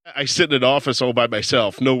I sit in an office all by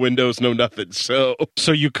myself, no windows, no nothing. So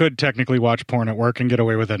you could technically watch porn at work and get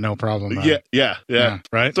away with it, no problem. Yeah.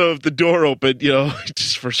 Right. So if the door opened,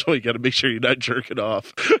 just first of all, you got to make sure you're not jerking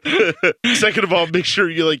off. Second of all, make sure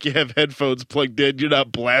you have headphones plugged in. You're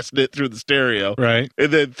not blasting it through the stereo. Right.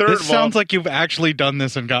 And then third this of all, sounds like you've actually done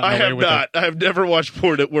this and gotten away with it. I have never watched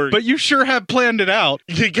porn at work. But you sure have planned it out.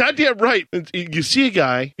 You're goddamn right. You see a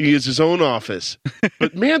guy, he has his own office.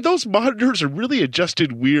 But man, those monitors are really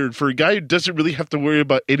adjusted weird for a guy who doesn't really have to worry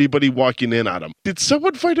about anybody walking in on him. Did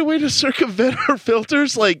someone find a way to circumvent our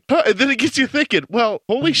filters? And then it gets you thinking, well,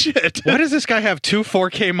 holy shit. Why does this guy have 2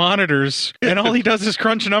 4K monitors and all he does is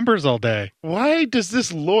crunch numbers all day? Why does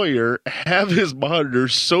this lawyer have his monitor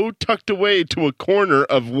so tucked away to a corner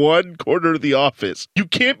of one corner of the office? You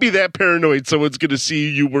can't be that paranoid someone's going to see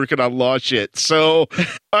you working on law shit. So,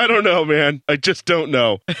 I don't know, man. I just don't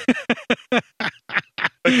know.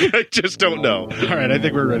 I just don't know. All right, I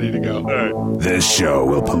think we're ready to go. All right. This show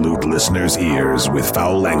will pollute listeners' ears with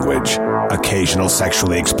foul language, occasional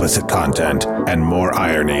sexually explicit content, and more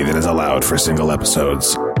irony than is allowed for single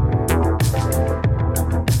episodes.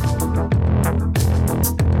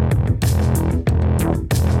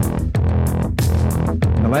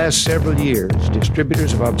 In the last several years,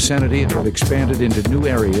 distributors of obscenity have expanded into new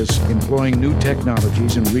areas, employing new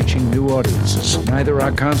technologies and reaching new audiences. Neither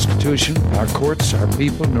our Constitution, our courts, our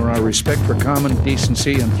people, nor our respect for common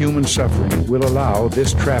decency and human suffering will allow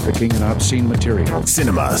this trafficking in obscene material.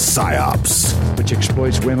 Cinema Psyops. Which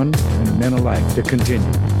exploits women and men alike to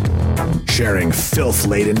continue. Sharing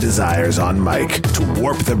filth-laden desires on mic to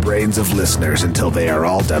warp the brains of listeners until they are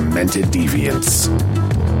all demented deviants.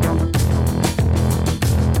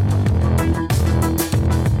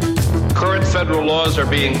 Current federal laws are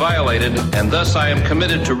being violated, and thus I am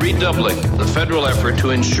committed to redoubling the federal effort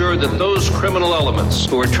to ensure that those criminal elements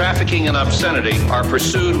who are trafficking in obscenity are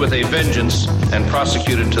pursued with a vengeance and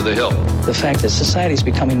prosecuted to the hilt. The fact that society is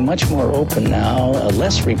becoming much more open now,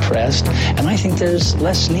 less repressed, and I think there's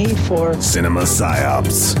less need for Cinema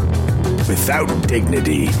Psyops. Without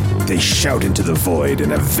dignity, they shout into the void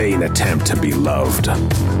in a vain attempt to be loved.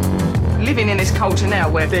 Living in this culture now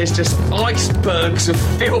where there's just icebergs of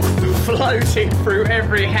filth floating through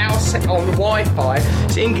every house on Wi-Fi,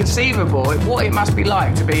 it's inconceivable what it must be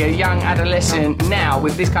like to be a young adolescent now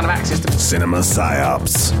with this kind of access to Cinema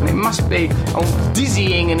Psyops. And it must be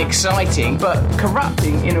dizzying and exciting, but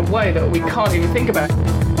corrupting in a way that we can't even think about.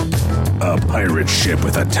 A pirate ship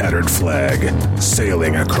with a tattered flag,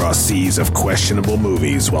 sailing across seas of questionable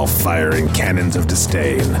movies while firing cannons of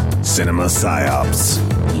disdain. Cinema Psyops.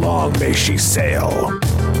 Long may she sail.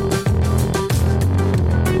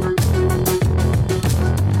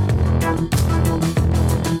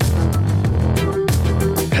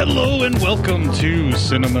 Hello and welcome to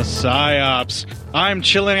Cinema Psyops. I'm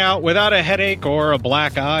chilling out without a headache or a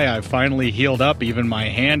black eye. I've finally healed up. Even my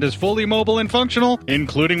hand is fully mobile and functional,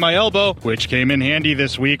 including my elbow, which came in handy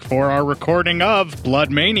this week for our recording of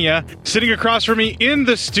Blood Mania. Sitting across from me in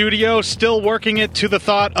the studio, still working it to the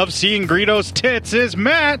thought of seeing Greedo's tits, is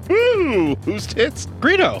Matt. Woo! Whose tits?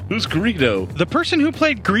 Greedo. Who's Greedo? The person who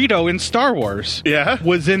played Greedo in Star Wars. Yeah?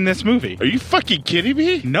 Was in this movie. Are you fucking kidding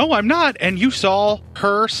me? No, I'm not. And you saw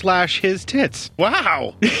her/his tits.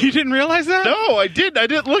 Wow. You didn't realize that? No, I didn't. I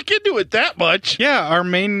didn't look into it that much. Yeah, our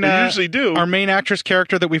main... I usually do. Our main actress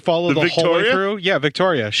character that we follow the whole way through. Yeah,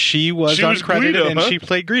 Victoria. She was uncredited Greedo, and she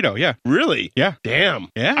played Greedo, yeah. Really? Yeah. Damn.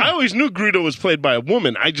 Yeah. I always knew Greedo was played by a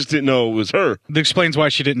woman. I just didn't know it was her. That explains why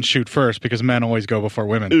she didn't shoot first, because men always go before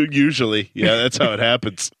women. Usually. Yeah, that's how it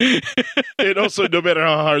happens. And also, no matter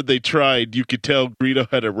how hard they tried, you could tell Greedo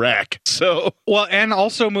had a rack. So... Well, and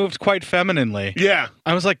also moved quite femininely. Yeah.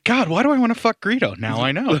 I was like, God, why do I want to fuck Greedo? Now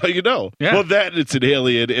I know. You know. Yeah. Well, that it's an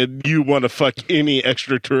alien, and you want to fuck any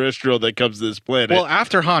extraterrestrial that comes to this planet. Well,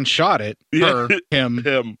 after Han shot it, her,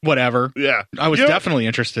 him, whatever. Yeah. I was definitely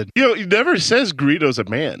interested. You know, he never says Greedo's a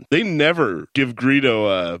man. They never give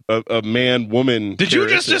Greedo a man-woman. Did you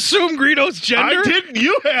just assume Greedo's gender? I didn't.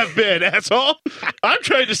 You have been, asshole. I'm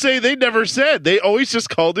trying to say they never said. They always just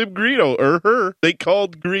called him Greedo, or her. They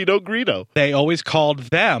called Greedo. They always called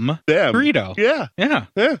them Greedo. Yeah. Yeah.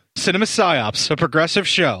 Yeah. Cinema Psyops, a progressive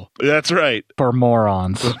show. That's right. For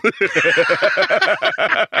morons.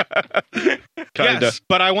 kinda. Yes,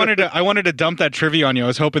 but I wanted to dump that trivia on you. I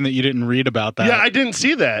was hoping that you didn't read about that. Yeah, I didn't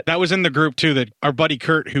see that. That was in the group too. That our buddy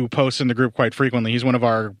Kurt, who posts in the group quite frequently, he's one of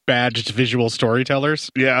our badged visual storytellers.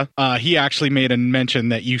 Yeah. He actually made a mention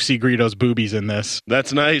that you see Greedo's boobies in this.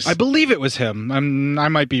 That's nice. I believe it was him. I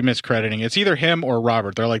might be miscrediting. It's either him or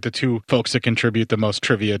Robert. They're like the two folks that contribute the most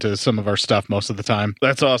trivia to some of our stuff most of the time.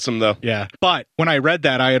 That's awesome, though. Yeah. But when I read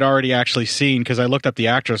that, I had already actually seen, because I looked up the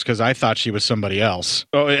actress because I thought she was somebody else.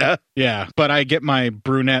 Oh, yeah? Yeah. But I get my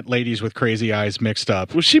brunette ladies with crazy eyes mixed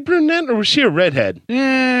up. Was she brunette or was she a redhead?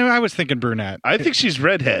 I was thinking brunette. I think she's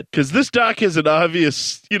redhead because this doc has an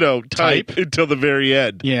obvious, type until the very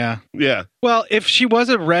end. Yeah. Yeah. Well, if she was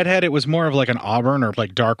a redhead, it was more of like an auburn or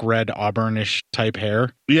like dark red auburnish type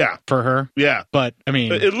hair. Yeah. For her. Yeah. But, I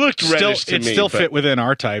mean, it looked reddish to me. It still fit within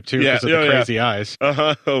our type, too, because of the crazy eyes.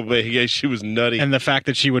 Uh-huh. Oh, man. Yeah, she was nutty. And the fact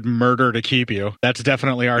that she would murder to keep you. That's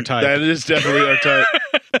definitely our type. That is definitely our type.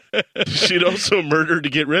 She'd also murder to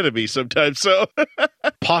get rid of me sometimes, so.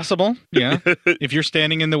 Possible, yeah. If you're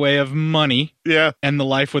standing in the way of money and the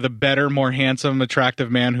life with a better, more handsome, attractive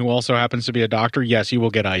man who also happens to be a doctor, yes, you will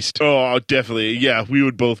get iced. Oh, definitely. Yeah, we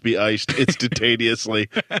would both be iced instantaneously.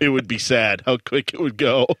 It would be sad how quick it would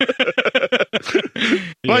go.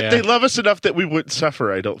 But they love us enough that we wouldn't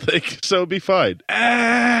suffer, I don't think. So it'd be fine.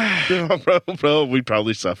 Bro, we'd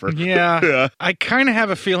probably suffer. Yeah. I kind of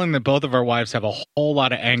have a feeling that both of our wives have a whole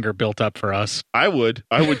lot of anger built up for us. I would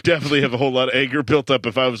definitely have a whole lot of anger built up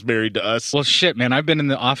if I was married to us. Well, shit, man. I've been in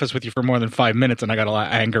the office with you for more than 5 minutes, and I got a lot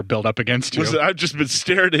of anger built up against you. Listen, I've just been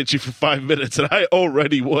staring at you for 5 minutes, and I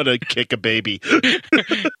already want to kick a baby.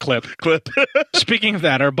 Clip. Speaking of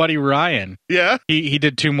that, our buddy Ryan. Yeah? He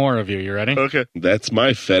did 2 more of you. You ready? Okay. That's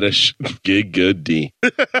my fetish. Gig good D.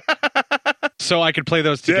 So I could play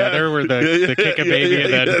those together where the kick a baby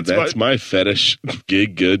and then... That's my fetish.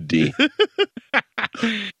 Gig good D.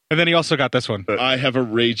 And then he also got this one. I have a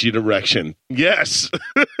raging erection. Yes.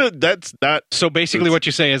 That's not... So basically what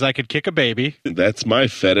you say is I could kick a baby. That's my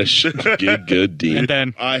fetish. Gig good D. And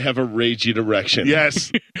then... I have a raging erection.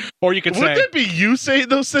 Yes. Or you could say... Would that be you saying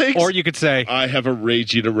those things? Or you could say... I have a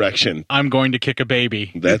raging erection. I'm going to kick a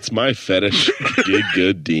baby. That's my fetish. Gig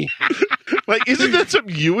good D. Like, isn't that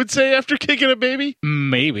something you would say after kicking a baby?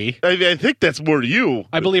 Maybe. I mean, I think that's more you.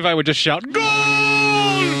 I believe I would just shout, "Goal!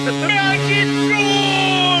 Magic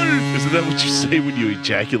goal!" Isn't that what you say when you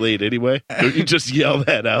ejaculate anyway? Don't you just yell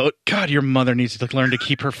that out? God, your mother needs to learn to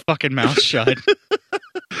keep her fucking mouth shut.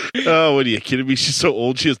 Oh, what are you kidding me? She's so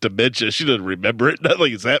old, she has dementia. She doesn't remember it. Not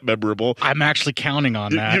like it's that memorable. I'm actually counting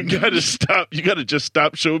on that. You gotta stop. You gotta just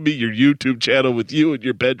stop showing me your YouTube channel with you in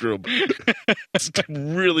your bedroom. It's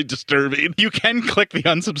really disturbing. You can click the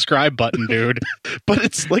unsubscribe button, dude. But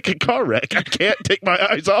it's like a car wreck. I can't take my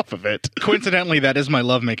eyes off of it. Coincidentally, that is my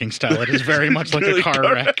lovemaking style. It is very much like a car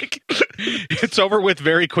wreck. It's over with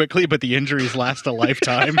very quickly, but the injuries last a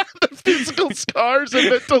lifetime. The physical scars and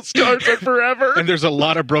mental scars are forever. And there's a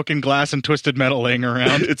lot of broken glass and twisted metal laying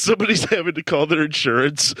around. And somebody's having to call their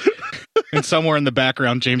insurance. And somewhere in the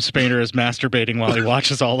background, James Spader is masturbating while he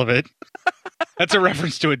watches all of it. That's a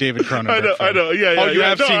reference to a David Cronenberg film. I know. Yeah. Oh, you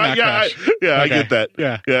have seen that, Crash? I get that.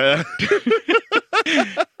 Yeah.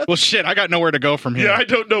 Well, shit, I got nowhere to go from here. Yeah, I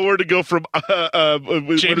don't know where to go from.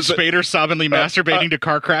 James Spader sobbingly masturbating to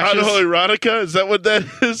car crashes. Autoerotica? Is that what that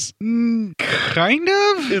is? Kind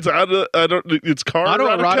of. It's It's car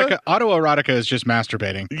autoerotica. Autoerotica is just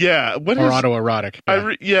masturbating. Yeah. What or is autoerotic?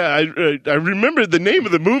 Yeah. I remember the name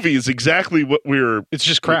of the movie is exactly what we're. It's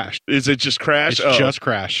just Crash. Is it just Crash? It's just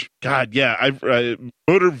Crash. God, yeah.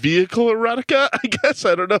 Motor vehicle erotica. I guess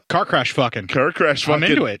I don't know. Car crash fucking. Car crash fucking.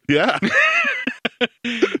 I'm into it. Yeah.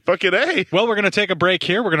 Fucking A. Well, we're going to take a break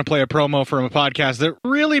here. We're going to play a promo from a podcast that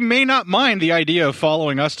really may not mind the idea of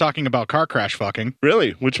following us talking about car crash fucking.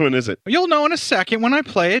 Really? Which one is it? You'll know in a second when I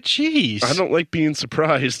play it. Jeez. I don't like being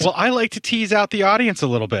surprised. Well, I like to tease out the audience a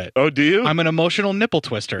little bit. Oh, do you? I'm an emotional nipple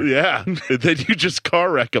twister. Yeah. And then you just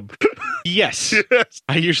car wreck them. Yes.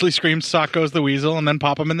 I usually scream, "Sock goes the weasel," and then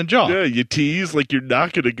pop them in the jaw. Yeah, you tease like you're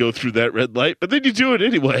not going to go through that red light, but then you do it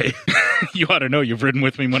anyway. You ought to know you've ridden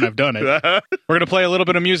with me when I've done it. We're going to play a little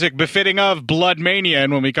bit of music befitting of Blood Mania,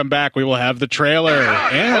 and when we come back, we will have the trailer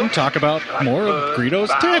and talk about more of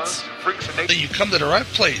Greedo's tits. You come to the right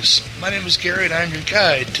place. My name is Gary, and I'm your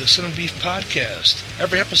guide to Cinema Beef Podcast.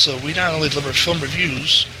 Every episode, we not only deliver film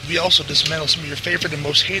reviews, we also dismantle some of your favorite and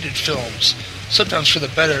most hated films, sometimes for the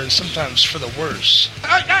better and sometimes for the worse.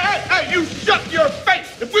 Hey, you shut your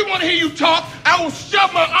face! If we want to hear you talk, I will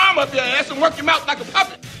shove my arm up your ass and work your mouth like a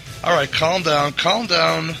puppet. All right, calm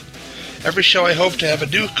down. Every show I hope to have a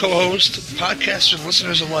new co-host, podcasters and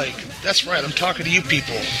listeners alike. That's right, I'm talking to you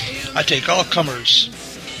people. I take all comers.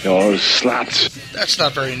 You're sluts. That's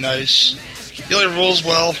not very nice. The only rules,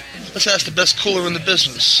 well, let's ask the best cooler in the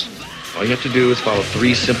business. All you have to do is follow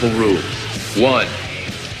 3 simple rules. 1,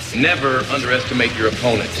 never underestimate your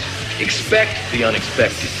opponent. Expect the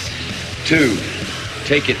unexpected. 2,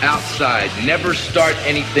 take it outside. Never start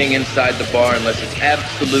anything inside the bar unless it's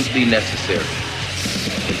absolutely necessary.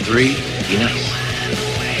 And 3, be nice.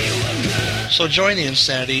 So join the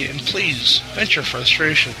insanity and please vent your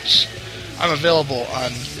frustrations. I'm available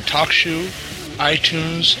on TalkShoe,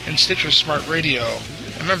 iTunes, and Stitcher Smart Radio.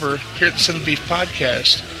 And remember, here at the Sin Beef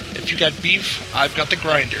Podcast, if you got beef, I've got the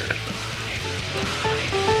grinder.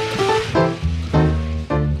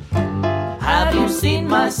 Have you seen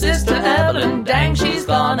my sister Evelyn? Dang, she's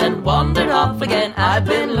gone and wandered off again. I've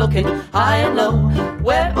been looking high and low.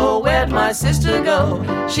 Where, oh, where'd my sister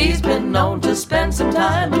go? She's been known to spend some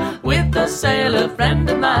time with a sailor friend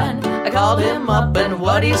of mine. I called him up and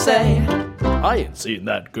what'd he say? I ain't seen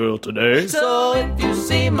that girl today. So if you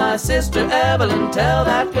see my sister Evelyn, tell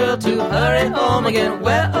that girl to hurry home again.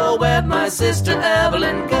 Where, oh, where'd my sister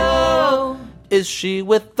Evelyn go? Is she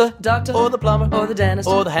with the doctor, or the plumber, or the dentist,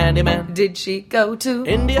 or the handyman? Did she go to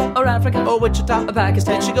India, or Africa, or Wichita, or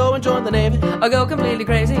Pakistan? Did she go and join the Navy, or go completely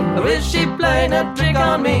crazy? Or is she playing a trick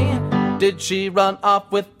on me? Did she run off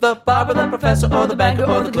with the barber, the professor, or the banker,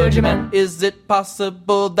 or the clergyman? Is it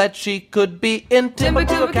possible that she could be in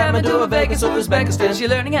Timbuktu, or Kathmandu, or Vegas, or Uzbekistan? Is she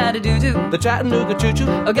learning how to do the Chattanooga choo-choo?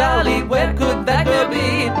 Oh golly, where could that girl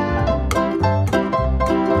be?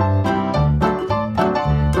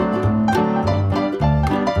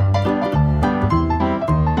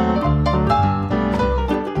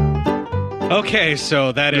 Okay,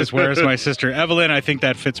 so that is Where's My Sister Evelyn. I think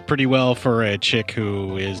that fits pretty well for a chick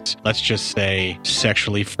who is, let's just say,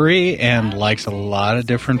 sexually free and likes a lot of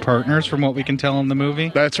different partners from what we can tell in the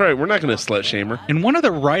movie. That's right. We're not going to slut shame her. In one of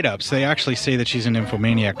the write-ups, they actually say that she's an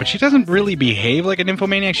nymphomaniac, but she doesn't really behave like a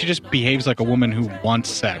nymphomaniac. She just behaves like a woman who wants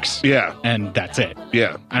sex. Yeah. And that's it.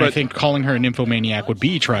 Yeah. And I think calling her a nymphomaniac would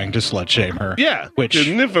be trying to slut shame her. Yeah. Which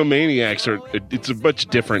nymphomaniacs it's a much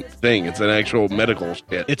different thing. It's an actual medical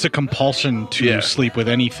shit. It's a compulsion to sleep with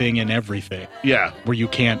anything and everything. Yeah. Where you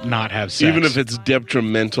can't not have sex. Even if it's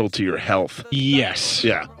detrimental to your health. Yes.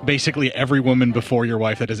 Yeah. Basically every woman before your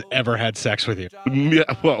wife that has ever had sex with you. Yeah,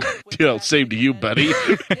 well, same to you, buddy.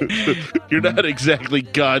 You're not exactly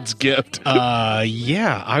God's gift.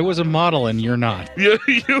 Yeah, I was a model and you're not. You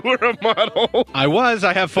were a model. I was.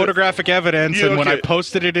 I have photographic evidence, and when I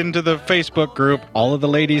posted it into the Facebook group, all of the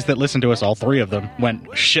ladies that listened to us, all 3 of them,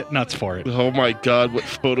 went shit nuts for it. Oh my God, what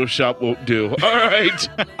Photoshop won't do. All right.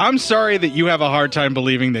 I'm sorry that you have a hard time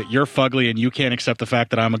believing that you're fugly and you can't accept the fact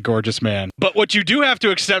that I'm a gorgeous man. But what you do have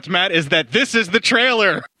to accept, Matt, is that this is the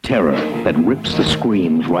trailer. Terror that rips the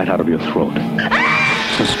screams right out of your throat.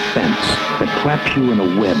 Suspense that traps you in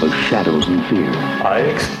a web of shadows and fear. I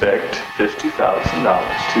expect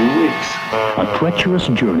 $50,000 2 weeks. A treacherous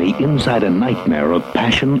journey inside a nightmare of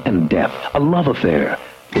passion and death. A love affair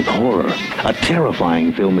with horror. A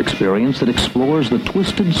terrifying film experience that explores the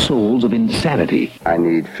twisted souls of insanity. I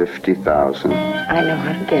need $50,000. I know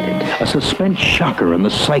how to get it. A suspense shocker in the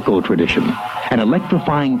psycho tradition. An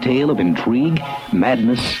electrifying tale of intrigue,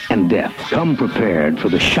 madness, and death. Come prepared for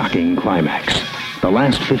the shocking climax. The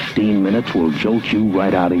last 15 minutes will jolt you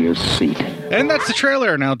right out of your seat. And that's the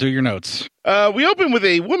trailer. Now do your notes. We open with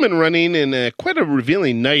a woman running in quite a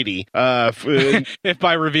revealing nightie. If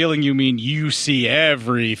by revealing you mean you see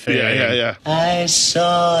everything. Yeah. I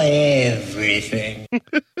saw everything.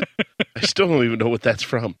 I still don't even know what that's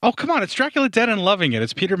from. Oh, come on. It's Dracula Dead and Loving It.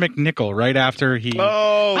 It's Peter McNichol right after he...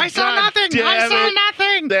 Oh, I saw nothing! I saw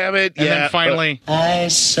nothing! Damn it. And then finally... I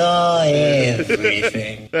saw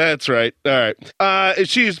everything. That's right. All right.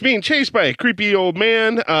 She's being chased by a creepy old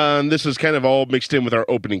man. This is kind of all mixed in with our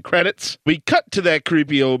opening credits. We cut to that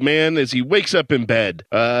creepy old man as he wakes up in bed.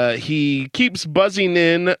 He keeps buzzing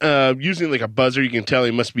in, using like a buzzer. You can tell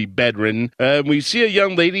he must be bedridden. We see a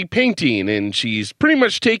young lady painting, and she's pretty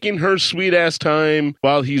much taking her sweet-ass time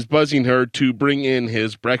while he's buzzing her to bring in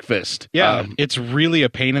his breakfast. Yeah, it's really a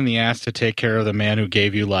pain in the ass to take care of the man who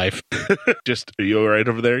gave you life. Are you all right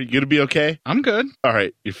over there? You gonna be okay? I'm good. All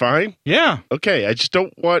right, you fine? Yeah. Okay, I just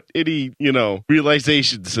don't want any,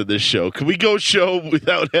 realizations in this show. Can we go show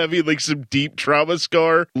without having like some deep trauma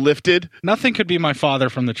scar lifted? Nothing could be my father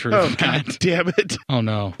from the truth. Oh, God damn it. Oh,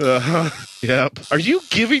 no. Yep. Are you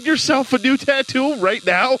giving yourself a new tattoo right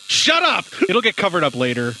now? Shut up! It'll get covered up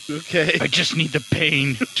later. Okay. I just need the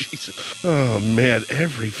pain. Jesus. Oh, man.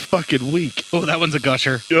 Every fucking week. Oh, that one's a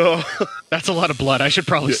gusher. Oh. That's a lot of blood. I should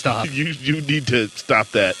probably stop. You need to stop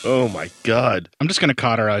that. Oh, my God. I'm just going to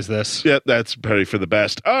cauterize this. Yep, that's probably for the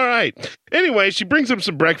best. All right. Anyway, she brings him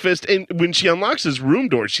some breakfast, and when she unlocks his room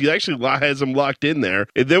door, she actually has him locked in there.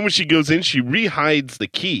 And then when she goes in, she re-hides the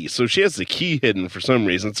key. So she has the key hidden for some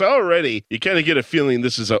reason. So already, you kind of get a feeling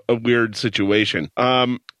this is a weird situation.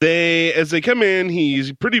 As they come in,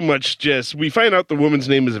 he's pretty much we find out the woman's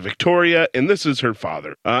name is Victoria, and this is her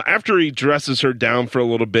father. After he dresses her down for a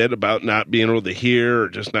little bit about not being able to hear or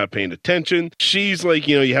just not paying attention, she's like,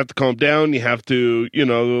 you have to calm down. You have to,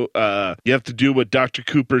 you have to do what Dr.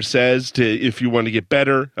 Cooper says if you want to get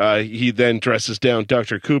better. He then dresses down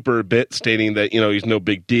Dr. Cooper a bit, stating that, he's no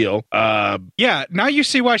big deal. Yeah, now you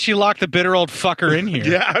see why she locked the bitter old fucker in here.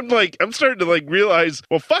 Yeah, I'm starting to realize,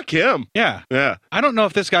 well, fuck him. Yeah. Yeah. I don't know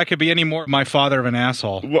if this guy could be any more my father of an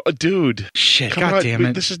asshole. Well, dude. Shit, Come God on, damn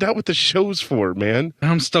it. This is not what the show's for, man.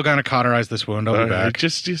 I'm still going to cauterize this wound. I'll be back.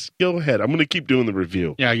 Just go ahead. I'm going to keep doing the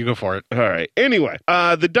review. Yeah, you go for it. All right. Anyway,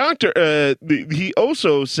 the doctor, he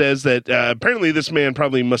also says that apparently this man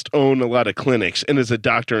probably must own a lot of clinics and is a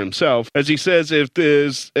doctor himself. As he says, if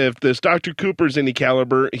this Dr. Cooper's any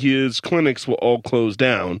caliber, his clinics will all close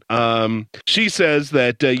down. She says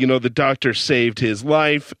that, the doctor saved his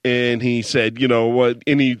life, and he said, what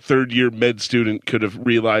any third-year med student could have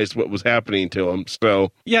realized what was happening to him.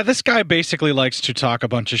 So yeah, this guy basically likes to talk a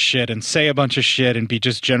bunch of shit and say a bunch of shit and be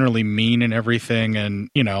just generally mean and everything. And,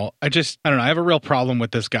 I don't know. I have a real problem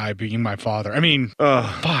with this guy being my father. I mean,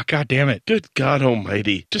 fuck, God damn it. Good God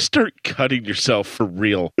almighty. Just start cutting yourself for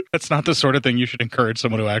real. That's not the sort of thing you should encourage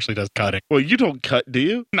someone who actually does cutting. Well, you don't cut, do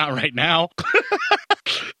you? Not right now.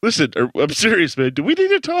 Listen, I'm serious, man. Do we need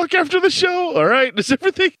to talk after the show? All right. Is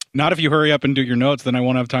everything? Not if you hurry up and do your notes, then I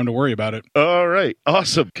won't have time to worry about it. All right.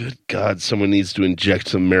 Awesome. Good God. Someone needs to inject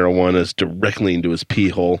some marijuana directly into his pee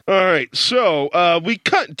hole. All right. So we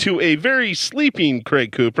cut to a very sleeping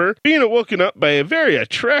Craig Cooper being woken up by a very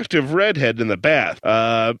attractive redhead in the bath.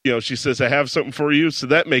 She says, I have something for you. So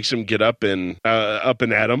that makes him get up and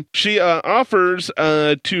at him. She offers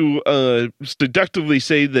to seductively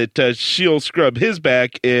say that she'll scrub his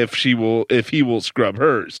back if he will scrub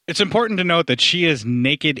hers. It's important to note that she is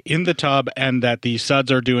naked in the tub and that the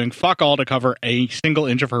suds are doing fuck all to cover a single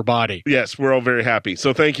inch of her body. Yes, we're all very happy.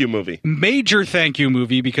 So thank you, movie. Major thank you,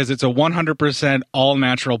 movie, because it's a 100% all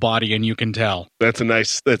natural body and you can tell.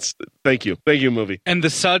 Thank you. Thank you, movie. And the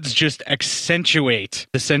suds just accentuate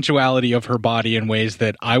the sensuality of her body in ways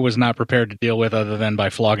that I was not prepared to deal with other than by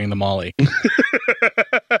flogging the molly.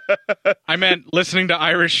 I meant listening to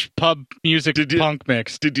Irish pub music punk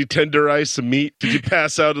mix. Did you tenderize some meat? Did you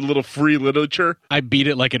pass out a little free literature? I beat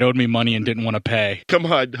it like it owed me money and didn't want to pay. Come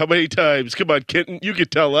on, how many times? Come on, kitten, you can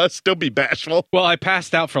tell us. Don't be bashful. Well, I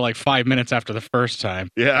passed out for like 5 minutes after the first time.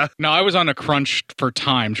 Yeah? No, I was on a crunch for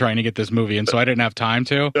time trying to get this movie, and so I didn't have time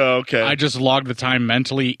to. Oh, okay. I just logged the time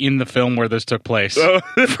mentally in the film where this took place.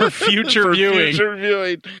 For future viewing.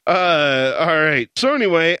 All right. So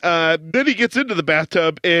anyway, then he gets into the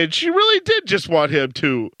bathtub, and she really did just want him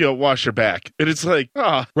to, wash her back. And it's like,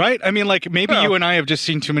 right? I mean, like, maybe you and I have just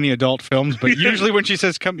seen too many adult films, but usually when she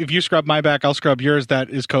says, "Come, if you scrub my back, I'll scrub yours," that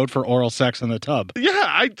is code for oral sex in the tub. Yeah,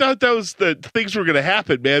 I thought that was the things were going to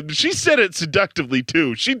happen, man. She said it seductively,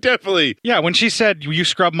 too. She definitely... Yeah, when she said, "You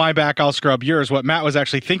scrub my back, I'll scrub yours," what Matt was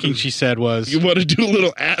actually thinking she said was... You want to do a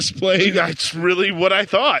little ass play? That's really what I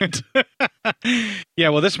thought. Yeah,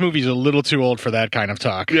 well, this movie's a little too old for that kind of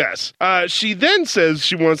talk. Yes. She then says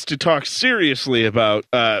she wants to talk seriously about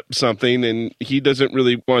something, and he doesn't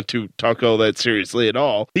really want to talk all that seriously at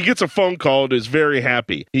all. He gets a phone call and is very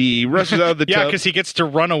happy. He rushes out of the tub. Yeah, because he gets to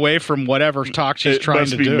run away from whatever talk she's trying to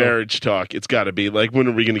do. It must be marriage talk. It's got to be. Like, when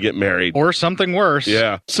are we going to get married? Or something worse.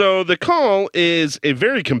 Yeah. So the call is a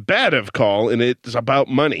very combative call, and it's about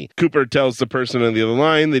money. Cooper tells the person on the other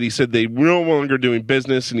line that he said they were no longer doing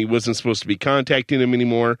business, and he wasn't supposed to be contacting him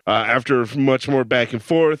anymore. After much more back and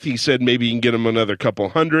forth, he said maybe he can get him another couple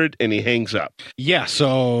hundred, and he hangs up. Yeah,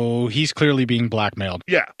 so he's clearly being blackmailed.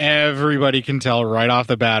 Yeah. Everybody can tell right off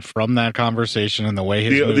the bat from that conversation and the way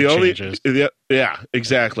his mood changes. Yeah,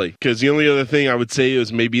 exactly. Because the only other thing I would say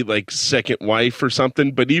is maybe like second wife or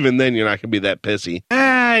something, but even then you're not going to be that pissy.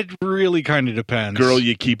 It really kind of depends. Girl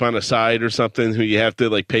you keep on a side or something who you have to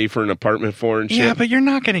like pay for an apartment for and shit. Yeah, but you're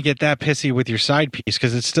not going to get that pissy with your side piece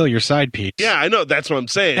because it's still your side piece. Yeah, I know. That's what I'm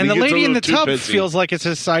saying. And the lady in the tub feels like it's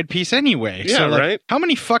his side piece anyway. Yeah, so, like, right? How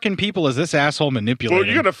many fucking people is this asshole manipulating? Well,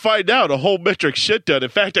 you're going to find out a whole metric shit ton. In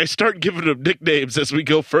fact, I start giving him nicknames as we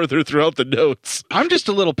go further throughout the notes. I'm just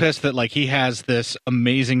a little pissed that like he has this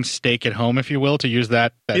amazing steak at home, if you will, to use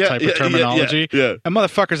that type of terminology. Yeah. That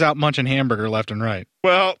motherfucker's out munching hamburger left and right.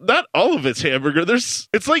 Well, not all of it's hamburger.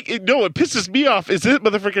 It's like, no, what pisses me off is this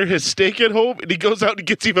motherfucker has steak at home and he goes out and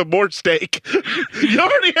gets even more steak. You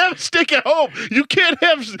already have steak at home. You can't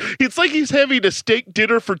have, it's like he's having a steak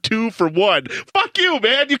dinner for 2 for 1. Fuck you,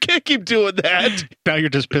 man. You can't keep doing that. Now you're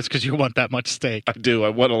just pissed because you want that much steak. I do. I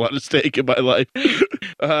want a lot of steak in my life.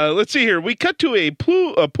 Let's see here. We cut to a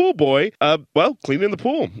pool boy, cleaning the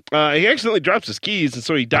pool. He accidentally drops his keys, and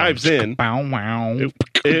so he dives in.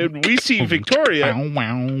 And we see Victoria,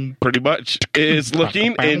 pretty much, is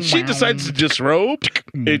looking, and she decides to disrobe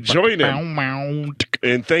and join him.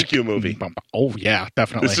 And thank you, movie. Oh, yeah,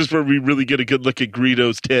 definitely. This is where we really get a good look at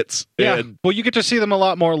Greedo's tits. Yeah, And, well, you get to see them a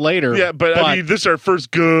lot more later. yeah, but I mean, this is our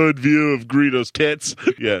first good view of Greedo's tits.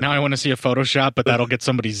 Yeah. Now I want to see a Photoshop, but that'll get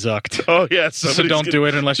somebody zucked. Oh, yeah. So don't do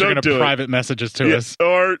it unless you're going to private messages to us.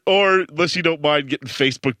 Or unless you don't mind getting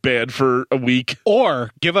Facebook banned for a week.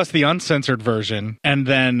 Or give us the uncensored version and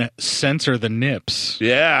then censor the nips.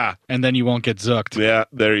 Yeah. And then you won't get zucked. Yeah,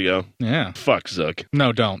 there you go. Yeah. Fuck Zuck.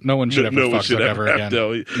 No, don't. No one should ever fuck Zuck ever again.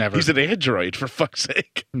 No, Never. He's an android, for fuck's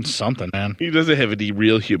sake. Something, man. He doesn't have any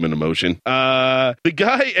real human emotion. The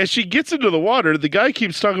guy, as she gets into the water, the guy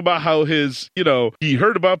keeps talking about how he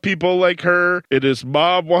heard about people like her, and his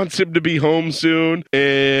mom wants him to be home soon,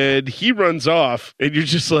 and he runs off, and you're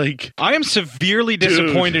just like... I am severely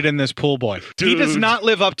disappointed in this pool boy. He does not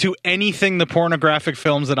live up to anything the pornographic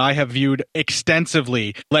films that I have viewed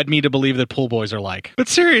extensively led me to believe that pool boys are like. But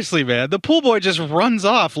seriously, man, the pool boy just runs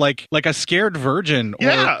off like a scared virgin.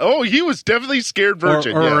 He was definitely scared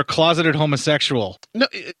virgin. Or a closeted homosexual. No,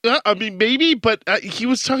 I mean, maybe, but he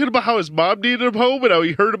was talking about how his mom needed him home and how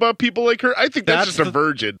he heard about people like her. I think that's just a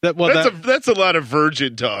virgin. That's a lot of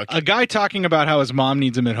virgin talk. A guy talking about how his mom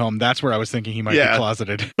needs him at home, that's where I was thinking he might be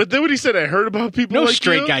closeted. But then when he said, I heard about people like No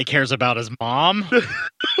straight you. guy cares about his mom.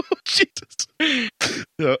 Jesus.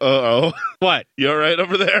 Uh-oh. What? You all right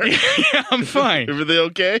over there? Yeah, I'm fine. Everything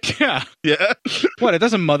okay? Yeah. Yeah? What? It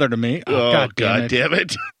doesn't mother to me. Oh, God damn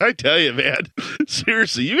it. I tell you, man.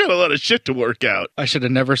 Seriously, you got a lot of shit to work out. I should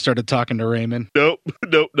have never started talking to Raymond. Nope.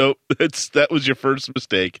 That was your first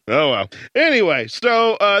mistake. Oh, well. Anyway,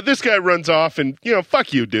 so this guy runs off and,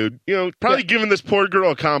 fuck you, dude. Probably giving this poor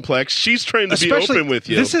girl a complex. She's trying to be open with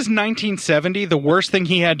you. This is 1970. The worst thing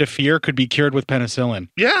he had to fear could be cured with penicillin.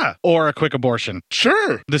 Yeah. Or a quick abortion.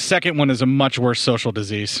 Sure. The second one is a much worse social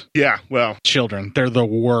disease. Yeah, well. Children. They're the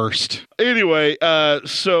worst. Anyway,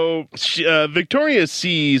 so Victoria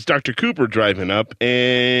sees Dr. Cooper driving up,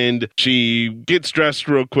 and she gets dressed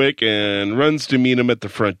real quick and runs to meet him at the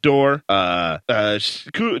front door.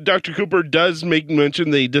 Dr. Cooper does make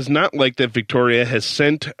mention that he does not like that Victoria has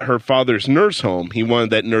sent her father's nurse home. He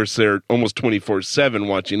wanted that nurse there almost 24/7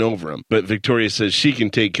 watching over him. But Victoria says she can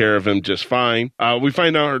take care of him just fine. We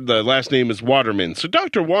find out the last name is Waterman. So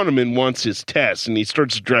Dr. Waterman wants his test, and he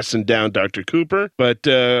starts dressing down Dr. Cooper. But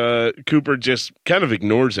Cooper just kind of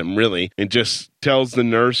ignores him, really, and just tells the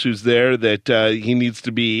nurse who's there that he needs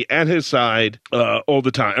to be at his side all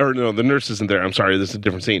the time. Or no, the nurse isn't there. I'm sorry, this is a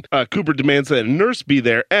different scene. Cooper demands that a nurse be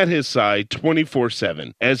there at his side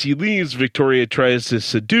 24/7. As he leaves, Victoria tries to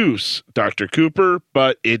seduce Dr. Cooper,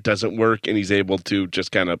 but it doesn't work, and he's able to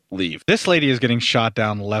just kind of leave. This lady is getting shot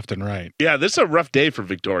down left and right. Yeah, this is a rough day for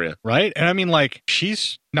Victoria. Right? And I mean,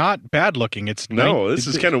 she's not bad looking. This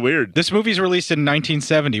is kind of weird. This movie's released in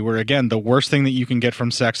 1970, where, again, the worst thing that you can get from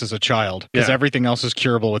sex is a child, because everything else is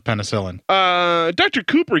curable with penicillin. Dr.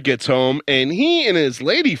 Cooper gets home, and he and his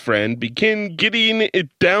lady friend begin getting it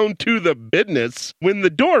down to the business when the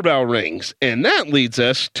doorbell rings, and that leads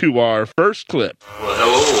us to our first clip. Well,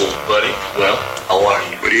 hello, buddy. Well, how are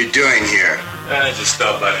you? What are you doing here? I just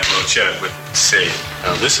stopped by to have a little chat with you to say,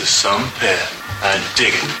 now this is some pad. I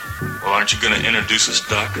dig it. Well, aren't you going to introduce us,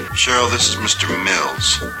 Doc? Cheryl, this is Mr.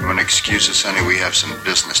 Mills. You want to excuse us, honey? We have some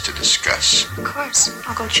business to discuss. Of course.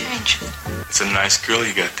 I'll go change. It's a nice girl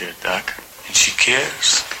you got there, Doc. And she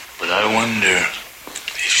cares. But I wonder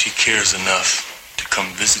if she cares enough to come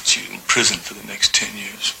visit you in prison for the next 10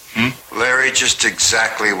 years. Larry, just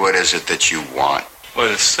exactly what is it that you want? Well,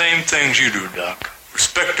 the same things you do, Doc.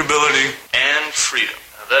 Respectability and freedom.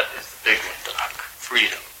 Now, that is the big one, Doc.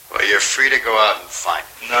 Freedom. Well, you're free to go out and find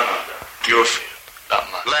it. No, Doc. Your freedom,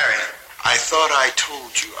 not mine. Larry, I thought I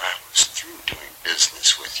told you I was through doing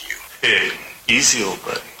business with you. Hey, easy, old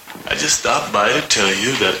buddy. I just stopped by to tell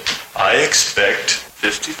you that I expect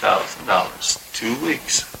 $50,000 in 2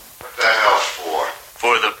 weeks. What the hell for?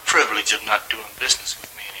 For the privilege of not doing business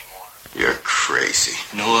with me anymore. You're crazy.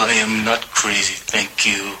 No, I am not crazy, thank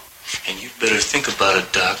you. And you better think about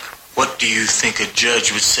it, Doc. What do you think a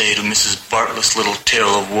judge would say to Mrs. Bartlett's little tale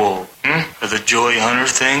of woe? Or the Joy Hunter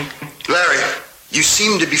thing? Larry, You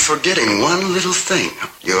seem to be forgetting one little thing.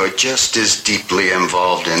 You're just as deeply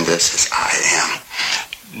involved in this as I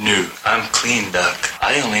am. No, I'm clean, Doc.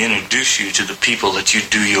 I only introduce you to the people that you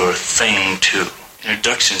do your thing to.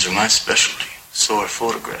 Introductions are my specialty. So are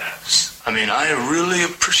photographs. I mean, I really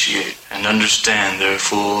appreciate and understand their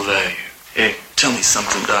full value. Hey, tell me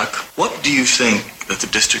something, Doc. What do you think that the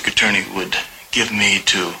district attorney would give me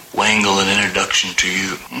to wangle an introduction to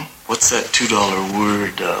you? What's that $2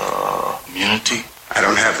 word, immunity? I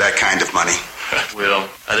don't have that kind of money. Well,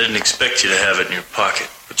 I didn't expect you to have it in your pocket.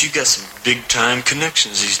 But you got some big-time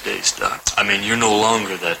connections these days, Doc. I mean, you're no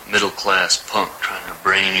longer that middle-class punk trying to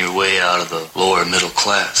brain your way out of the lower middle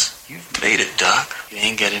class. You've made it, Doc. You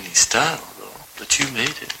ain't got any style, though, but you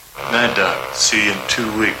made it. Now, Doc, see you in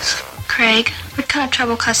 2 weeks. Craig, what kind of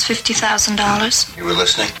trouble costs $50,000? You were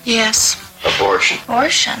listening? Yes. Abortion.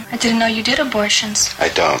 Abortion? I didn't know you did abortions. I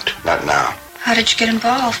don't. Not now. How did you get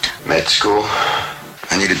involved? Med school.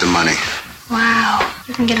 I needed the money. Wow,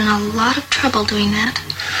 you can get in a lot of trouble doing that.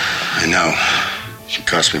 I know. She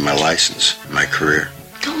cost me my license, my career.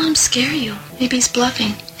 Don't let him scare you. Maybe he's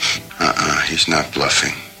bluffing. He's not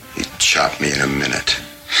bluffing. He'd chop me in a minute.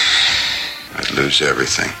 I'd lose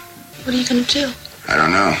everything. What are you going to do? I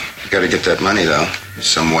don't know. You gotta get that money, though.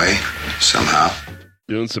 Some way. Somehow.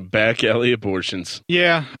 Doing some back alley abortions.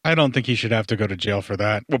 Yeah, I don't think he should have to go to jail for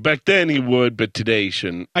that. Well, back then he would, but today he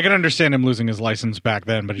shouldn't. I can understand him losing his license back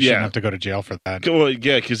then, but he shouldn't have to go to jail for that. Well,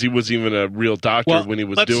 yeah, because he wasn't even a real doctor when he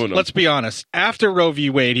was doing them. Let's be honest. After Roe v.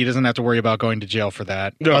 Wade, he doesn't have to worry about going to jail for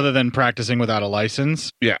that, other than practicing without a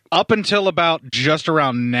license. Yeah. Up until about just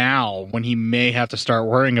around now, when he may have to start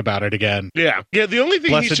worrying about it again. Yeah. Yeah, the only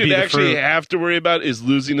thing Blessed he should be the actually fruit. have to worry about is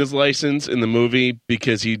losing his license in the movie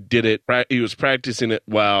because he did it, he was practicing it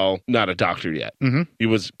while not a doctor yet. Mm-hmm. He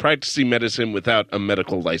was practicing medicine without a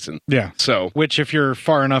medical license. Yeah. So, which if you're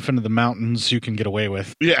far enough into the mountains, you can get away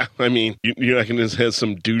with. yeah, I mean, you're not going to have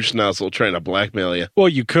some douche nozzle trying to blackmail you. Well,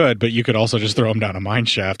 you could, but you could also just throw him down a mine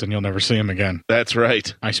shaft and you'll never see him again. That's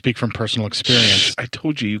right. I speak from personal experience. I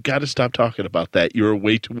told you got to stop talking about that. You're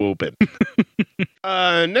way too open.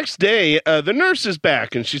 Next day, the nurse is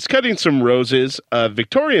back and she's cutting some roses.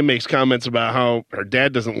 Victoria makes comments about how her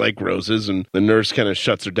dad doesn't like roses, and the nurse kind of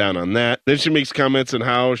shuts her down on that. Then she makes comments on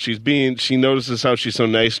how she notices how she's so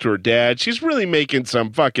nice to her dad. She's really making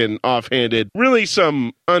some fucking offhanded, really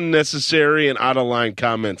some unnecessary and out of line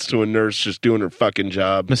comments to a nurse just doing her fucking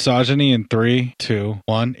job. Misogyny in 3, 2,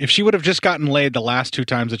 1. If she would have just gotten laid the last 2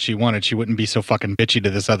 times that she wanted, she wouldn't be so fucking bitchy to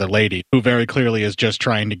this other lady, who very clearly is just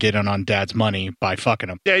trying to get in on dad's money by fucking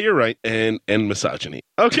him. Yeah, you're right. And misogyny.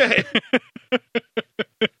 Okay.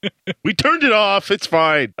 We turned it off. It's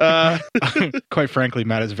fine. Quite frankly,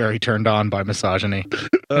 Matt is very turned on by misogyny.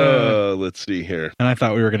 Let's see here. And I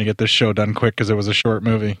thought we were going to get this show done quick because it was a short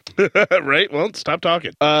movie. Right? Well, stop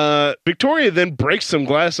talking. Victoria then breaks some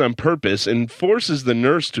glass on purpose and forces the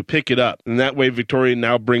nurse to pick it up. And that way, Victoria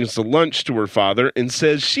now brings the lunch to her father and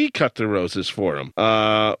says she cut the roses for him.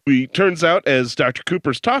 Turns out, as Dr.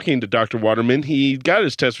 Cooper's talking to Dr. Waterman, he got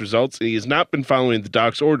his test results and he has not been following the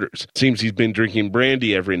doc's orders. Seems he's been drinking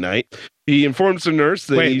brandy every night. He informs the nurse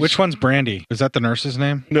that Wait, which one's Brandy? Is that the nurse's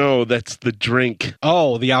name? No, that's the drink.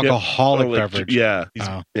 Oh, the alcoholic beverage. Yeah.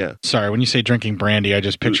 Yeah. Sorry, when you say drinking brandy, I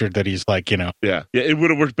just pictured that he's like, Yeah. Yeah, it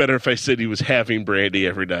would have worked better if I said he was having brandy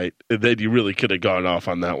every night. Then you really could have gone off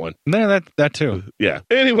on that one. No, that too. Yeah.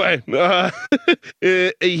 Anyway,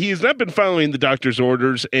 he's not been following the doctor's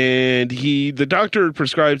orders, and the doctor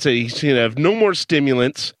prescribes that he's going to have no more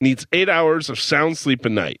stimulants, needs 8 hours of sound sleep a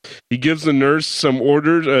night. He gives the nurse some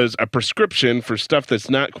orders as a prescription for stuff that's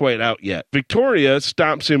not quite out yet. Victoria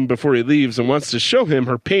stops him before he leaves and wants to show him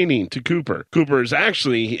her painting to Cooper. Cooper is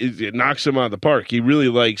it knocks him out of the park. He really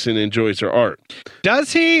likes and enjoys her art.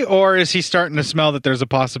 Does he, or is he starting to smell that there's a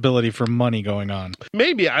possibility for money going on?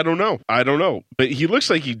 Maybe. I don't know. But he looks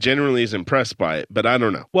like he genuinely is impressed by it, but I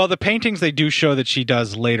don't know. Well, the paintings they do show that she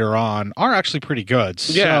does later on are actually pretty good.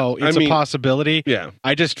 So it's a possibility. Yeah.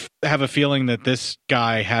 I just have a feeling that this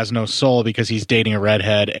guy has no soul because he's dating a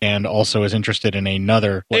redhead and also is interested in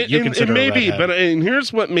another, consider maybe, a redhead. And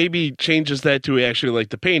here's what maybe changes that to actually like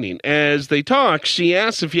the painting. As they talk, she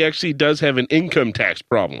asks if he actually does have an income tax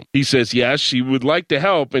problem. He says yes, she would like to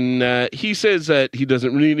help, and he says that he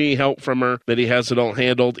doesn't really need help from her, that he has it all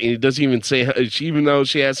handled, and he doesn't even say, even though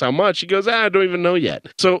she asks how much, he goes, I don't even know yet.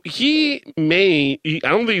 So I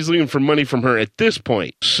don't think he's looking for money from her at this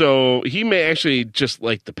point, so he may actually just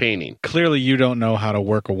like the painting. Clearly you don't know how to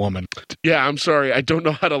work a woman. Yeah, I'm sorry, I don't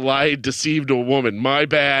know how to lie I deceived a woman. My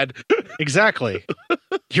bad. Exactly.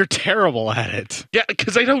 You're terrible at it. Yeah,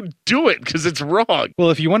 because I don't do it because it's wrong. Well,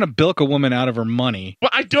 if you want to bilk a woman out of her money...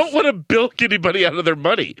 Well, I don't want to bilk anybody out of their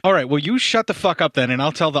money. All right, well, you shut the fuck up then, and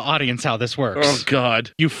I'll tell the audience how this works. Oh,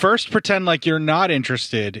 God. You first pretend like you're not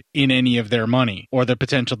interested in any of their money or the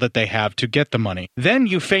potential that they have to get the money. Then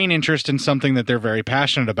you feign interest in something that they're very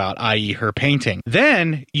passionate about, i.e. her painting.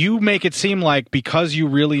 Then you make it seem like because you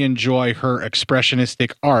really enjoy her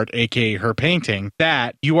expressionistic art, aka her painting,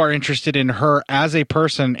 that you are interested in her as a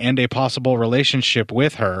person and a possible relationship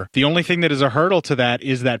with her. The only thing that is a hurdle to that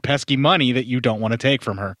is that pesky money that you don't want to take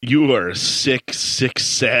from her. You are a sick,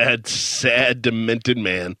 sad, demented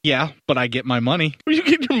man. Yeah, but I get my money. Where you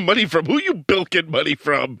get your money from? Who you bilking money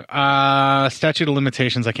from? Statute of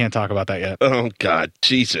limitations. I can't talk about that yet. Oh, God.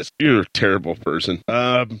 Jesus. You're a terrible person.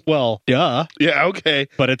 Well, duh. Yeah, okay.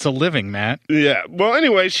 But it's a living, Matt. Yeah. Well,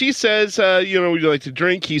 anyway, she says, would you like to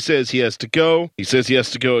drink? He says he has to go. He says he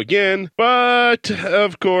has to go again. But,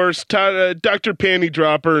 of course, Dr. Panty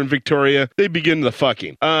Dropper and Victoria, they begin the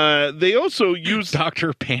fucking. They also use...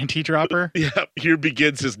 Dr. Panty Dropper? Yeah, here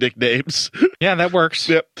begins his nicknames. Yeah, that works.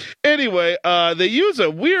 Yep. Anyway, they use a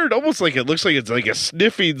weird, almost like it looks like it's like a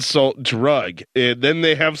sniffing salt drug. And then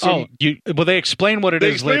they have some... Well, they explain what it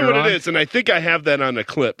is later on. They explain what it is, and I think I have that on a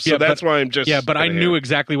clip. So that's why I'm just... Yeah, but I knew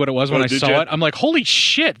exactly what it was when I saw it. I'm like, holy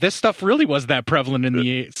shit, this stuff really was that prevalent in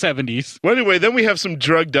the 70s. Well, anyway, then we have some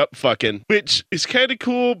drugged up fucking, which is kind of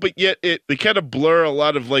cool, but yet they kind of blur a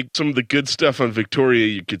lot of like some of the good stuff on Victoria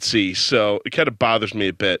you could see. So it kind of bothers me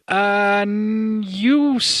a bit.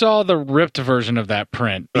 You saw the ripped version of that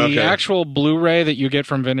print. The actual Blu-ray that you get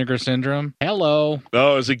from Vinegar Syndrome. Hello.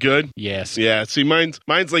 Oh, is it good? Yes. Yeah. See, mine's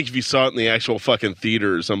like if you saw it in the actual fucking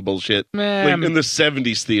theater or some bullshit. Like in the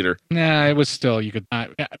 70s theater. Nah, it was still, you could,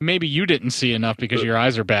 maybe you didn't see enough because your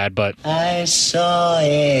eyes are bad, but. I saw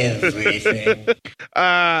everything.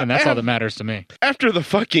 And that's all that matters to me. After the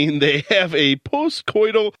fucking, they have a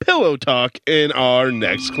post-coital pillow talk in our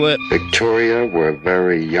next clip. Victoria were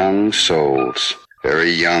very young souls.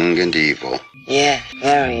 Very young and evil. Yeah,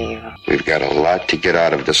 very evil. We've got a lot to get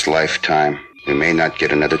out of this lifetime. We may not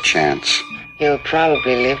get another chance. You'll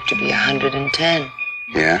probably live to be 110.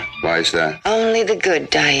 Yeah? Why is that? Only the good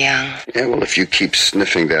die young. Yeah, well, if you keep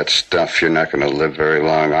sniffing that stuff, you're not going to live very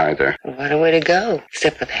long either. What a way to go,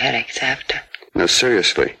 except for the headaches after. No,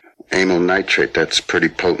 seriously. Amyl nitrate, that's pretty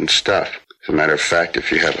potent stuff. As a matter of fact,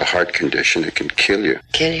 if you have a heart condition, it can kill you.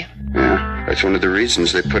 Kill you? Yeah, that's one of the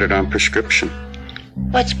reasons they put it on prescription.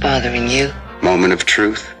 What's bothering you? Moment of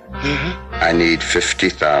truth. Mm-hmm. I need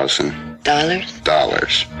 $50,000.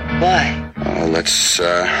 Dollars? Why? Let's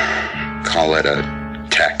call it a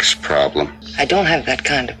tax problem. I don't have that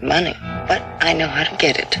kind of money, but I know how to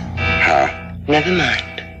get it. How? Never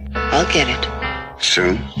mind. I'll get it.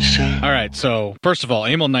 Soon? All right, so first of all,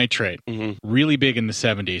 amyl nitrate, really big in the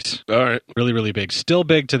 70s. All right. Really, really big. Still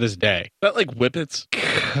big to this day. Is that like Whippets?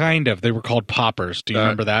 Kind of. They were called poppers. Do you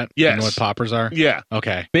remember that? Yes. You know what poppers are? Yeah.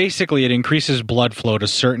 Okay. Basically, it increases blood flow to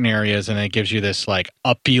certain areas, and it gives you this like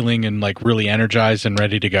up feeling and like really energized and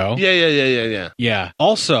ready to go. Yeah. Yeah.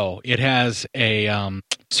 Also, it has a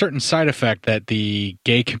certain side effect that the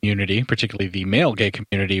gay community, particularly the male gay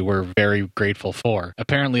community, were very grateful for.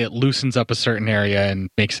 Apparently, it loosens up a certain area and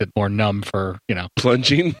makes it more numb for,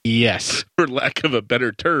 plunging? Yes. For lack of a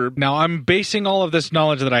better term. Now, I'm basing all of this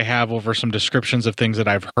knowledge that I have over some descriptions of things that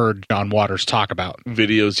I've heard John Waters talk about.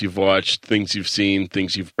 Videos you've watched, things you've seen,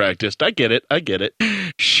 things you've practiced. I get it.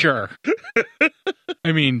 Sure.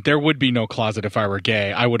 I mean, there would be no closet if I were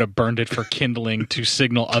gay. I would have burned it for kindling to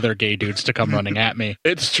signal other gay dudes to come running at me.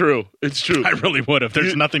 It's true. I really would have.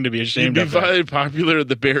 There's nothing to be ashamed of. You'd be very popular in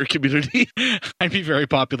the bear community. I'd be very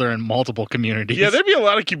popular in multiple communities. Yeah, there'd be a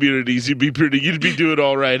lot of communities you'd be doing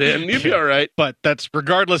all right in. You'd be all right. But that's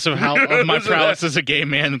regardless of how of my prowess as a gay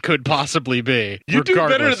man could possibly be. You do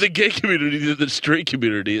better in the gay community than the straight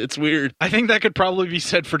community. It's weird. I think that could probably be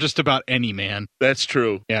said for just about any man. That's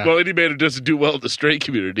true. Yeah. Well, any man who doesn't do well in the straight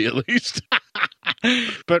community, at least.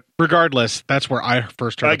 But regardless, that's where I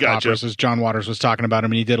first heard of gotcha. poppers, as John Waters was talking about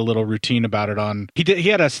him, and he did a little routine about it on... He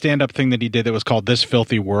had a stand-up thing that he did that was called This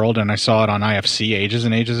Filthy World, and I saw it on IFC ages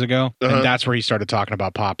and ages ago, and that's where he started talking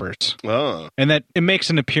about poppers. Oh. And that it makes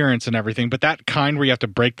an appearance and everything, but that kind where you have to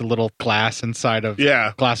break the little glass inside of...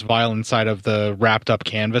 glass vial inside of the wrapped-up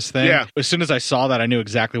canvas thing. Yeah. As soon as I saw that, I knew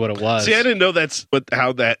exactly what it was. See, I didn't know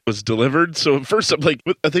how that was delivered, so at first I'm like,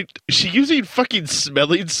 I think, is she using fucking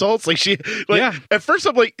smelling salts? Like At first,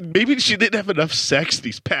 I'm like, maybe she didn't have enough sex. And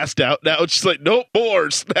he's passed out now. She's like, nope,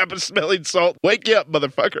 more. Snap a smelling salt. Wake you up,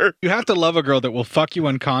 motherfucker. You have to love a girl that will fuck you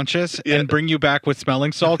unconscious and bring you back with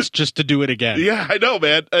smelling salts just to do it again. Yeah, I know,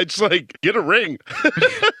 man. It's like, get a ring.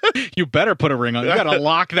 You better put a ring on. You got to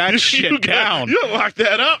lock that shit down. You gotta lock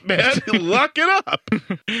that up, man. Lock it up.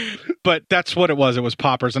 But that's what it was. It was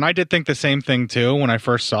poppers. And I did think the same thing, too, when I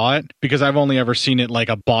first saw it, because I've only ever seen it like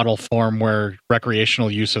a bottle form where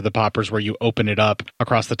recreational use of the poppers where you open it up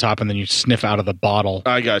across the top and then you sniff out of the bottle.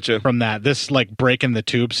 I gotcha. From that. This like breaking the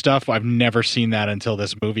tube stuff, I've never seen that until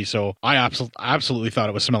this movie. So I absolutely thought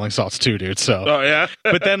it was smelling salts, too, dude. So. Oh, yeah?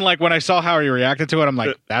 But then like when I saw how he reacted to it, I'm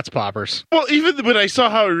like, that's poppers. Well, even when I saw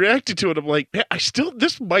how he reacted to it, I'm like, man,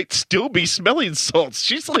 this might still be smelling salts.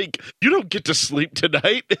 She's like, you don't get to sleep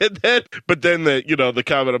tonight. But then the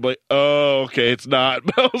comment, I'm like, oh, okay, it's not.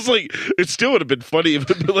 But I was like, it still would have been funny if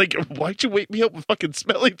it been like, why'd you wake me up with fucking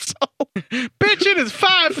smelling salt? Bitch, it is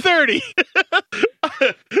 5:30.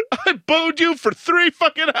 I boned you for 3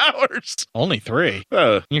 fucking hours. Only 3?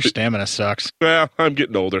 Your stamina sucks. Well, I'm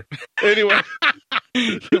getting older. Anyway.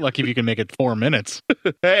 You're lucky if you can make it 4 minutes.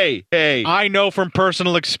 Hey. I know from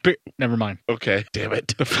personal experience. Never mind. Okay, damn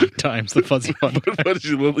it. The fun times, the fuzzy fun.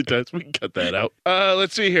 Fuzzy lovely times. We can cut that out.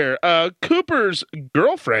 Let's see here. Cooper's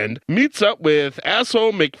girlfriend meets up with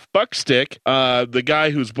asshole McFuckstick, the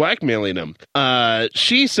guy who's blackmailing him.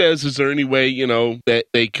 She says, is there any way, that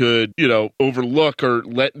they could, overlook or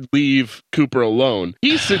leave Cooper alone?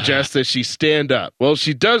 He suggests that she stand up. Well,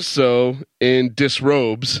 she does so and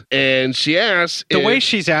disrobes, and she asks the way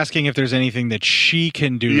she's asking if there's anything that she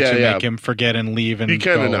can do to make him forget and leave and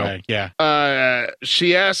go away. Yeah.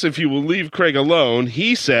 She asks if he will leave Craig alone.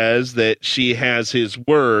 He says that she has his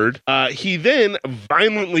word. He then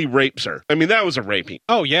violently rapes her. I mean, that was a raping.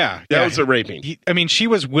 Oh, yeah. That was a raping. She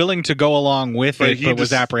was willing to go along with it, but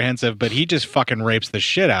was apprehensive, but he just fucking rapes the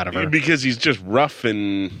shit out of her. Because he's just rough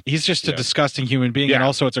and... He's just a disgusting human being, and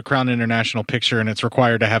also it's a Crown International picture, and it's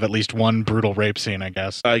required to have at least one brutal rape scene, I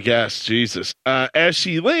guess. Jesus. As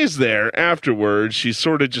she lays there afterwards, she's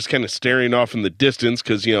sort of just kind of staring off in the distance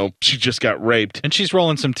because, she just got raped. And she's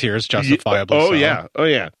rolling some tears, justifiably. Oh,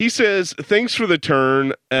 yeah. He says, thanks for the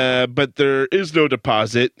turn, but there is no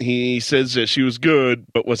deposit. He says that she was good,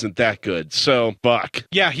 but wasn't that good. So, fuck.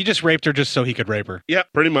 Yeah, he just raped her just so he could rape her. Yeah,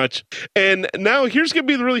 pretty much. And now here's going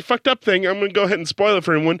to be the really fucked up thing. I'm going to go ahead and spoil it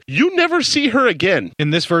for everyone. You never see her again. In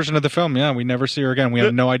this version of the film, we never see her again. We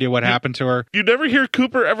have no idea what happened to her. You never hear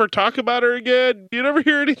Cooper ever talk about her again. You never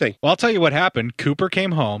hear anything. Well, I'll tell you what happened. Cooper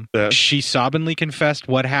came home. She sobbingly confessed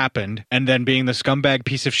what happened. And then being the scumbag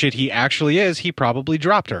piece of shit he actually is, he probably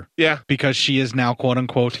dropped her. Yeah. Because she is now, quote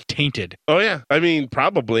unquote, tainted. Oh, yeah. I mean,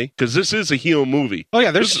 probably. Because this is a heel movie. Oh,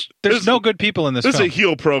 yeah. There's no good people in this film. This is a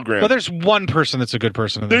heel program. Well, there's one person that's a good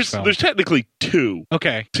person in this film. There's technically 2.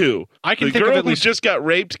 Okay. 2. I can the think girl of at least... who just got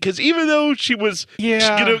raped, because even though she was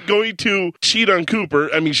going to cheat on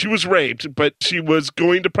Cooper, I mean, she was raped, but she was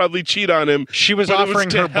going to probably cheat on him. She was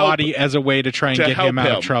offering her body as a way to try and get him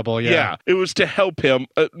out of trouble. Yeah, it was to help him.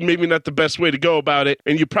 Maybe not the best way to go about it.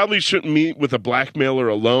 And you probably shouldn't meet with a blackmailer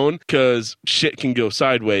alone because shit can go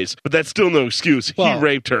sideways. But that's still no excuse. He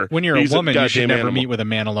raped her. When you're a woman, you should never meet with a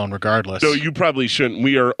man alone regardless. No, you probably shouldn't.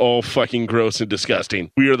 We are all fucking gross and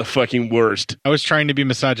disgusting. We are the fucking worst. I was trying to be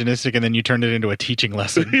misogynistic and then you turned it into a teaching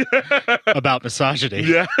lesson about misogyny.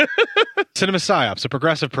 Yeah. Cinema Psyops, a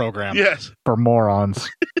progressive program. Yes. For morons.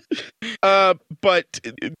 But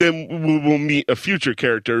then we'll meet a future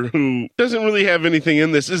character who doesn't really have anything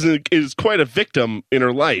in this, is quite a victim in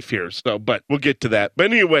her life here. So, but we'll get to that. But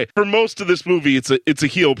anyway, for most of this movie, it's a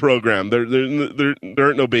heel program. There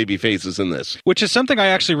aren't no baby faces in this. Which is something I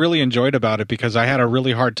actually really enjoyed about it because I had a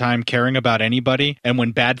really hard time caring about anybody. And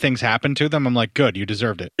when bad things happen to them, I'm like, good, you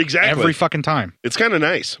deserved it. Exactly. Every fucking time. It's kind of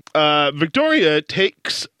nice. Victoria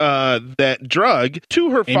takes that drug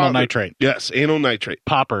to her father. Anal nitrate. Yes, anal nitrate.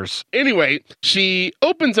 Poppers. Anyway, she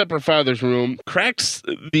opens up her father's room, cracks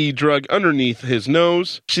the drug underneath his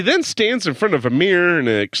nose. She then stands in front of a mirror and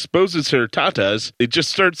exposes her tatas. It just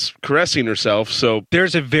starts caressing herself. So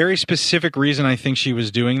there's a very specific reason I think she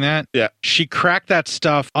was doing that. Yeah. She cracked that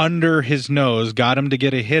stuff under his nose, got him to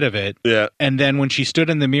get a hit of it. Yeah. And then when she stood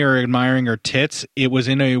in the mirror admiring her tits, it was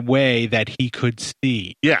in a way that he could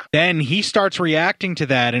see. Yeah. Then he starts reacting to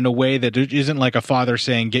that in a way way that it isn't like a father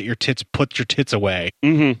saying, put your tits away.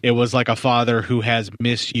 Mm-hmm. It was like a father who has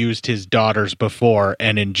misused his daughters before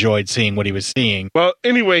and enjoyed seeing what he was seeing. Well,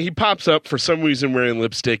 anyway, he pops up for some reason wearing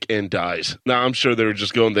lipstick and dies. Now, I'm sure they were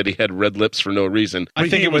just going that he had red lips for no reason. I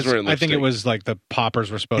think it was lipstick. like the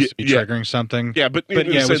poppers were supposed to be triggering something. Yeah, but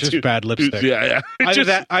yeah, it was just bad lipstick. Yeah.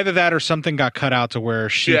 Either that or something got cut out to where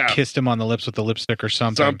she kissed him on the lips with the lipstick or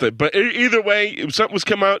something. But either way, if something was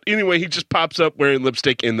come out, anyway, he just pops up wearing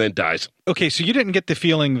lipstick and then dies. Okay, so you didn't get the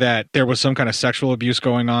feeling that there was some kind of sexual abuse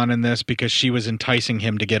going on in this because she was enticing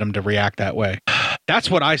him to get him to react that way. That's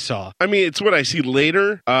what I saw. I mean, it's what I see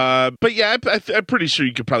later. But yeah, I'm pretty sure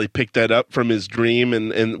you could probably pick that up from his dream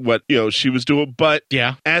and what, she was doing. But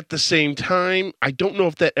yeah, at the same time, I don't know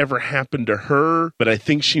if that ever happened to her, but I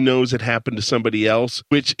think she knows it happened to somebody else,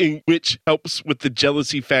 which helps with the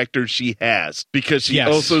jealousy factor she has because she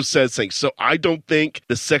also says things. So I don't think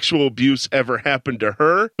the sexual abuse ever happened to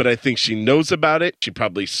her, but I think she knows about it. She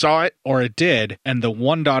probably saw it. Or it did. And the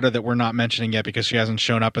one daughter that we're not mentioning yet because she hasn't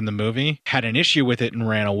shown up in the movie had an issue with it and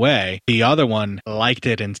ran away. The other one liked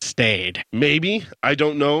it and stayed. Maybe. I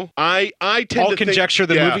don't know. I tend all to conjecture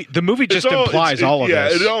think, the movie just implies all of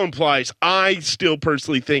this. Yeah, it all implies. I still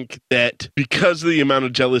personally think that because of the amount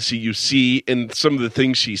of jealousy you see and some of the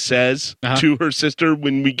things she says to her sister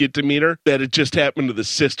when we get to meet her, that it just happened to the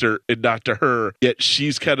sister and not to her. Yet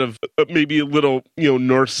she's kind of maybe a little,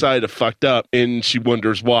 north side of fucked up and she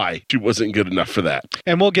wonders why she wasn't good enough for that.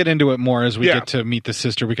 And we'll get into it more as we get to meet the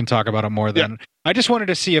sister. We can talk about it more then. I just wanted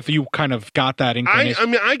to see if you kind of got that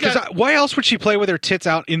inclination. Why else would she play with her tits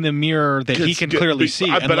out in the mirror that he can clearly see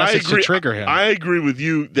unless it's to trigger him? I agree with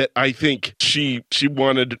you that I think she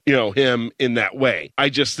wanted, him in that way. I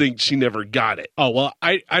just think she never got it. Oh, well,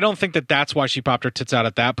 I don't think that's why she popped her tits out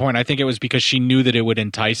at that point. I think it was because she knew that it would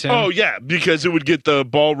entice him. Oh, yeah, because it would get the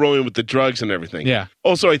ball rolling with the drugs and everything. Yeah.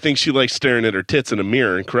 Also, I think she likes staring at her tits in a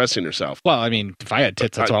mirror and caressing herself. Well, I mean, if I had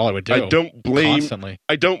tits, that's all I would do. I don't blame constantly.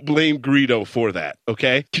 I don't blame Greedo for that,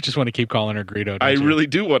 okay? You just want to keep calling her Greedo, I really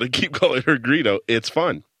do want to keep calling her Greedo. It's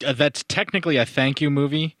fun. That's technically a thank you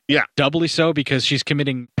movie. Yeah. Doubly so because she's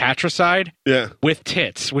committing patricide with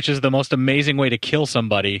tits, which is the most amazing way to kill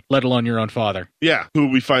somebody, let alone your own father. Yeah, who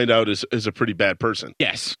we find out is a pretty bad person.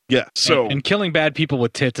 Yes. Yeah, so... And killing bad people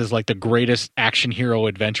with tits is like the greatest action hero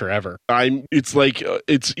adventure ever. It's like,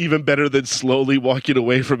 it's even better than slowly walking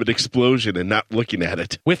away from an explosion and not looking at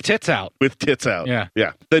it. With tits out. With tits out. Yeah.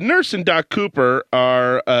 Yeah. The nurse and Doc Cooper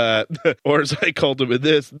are, or as I called him in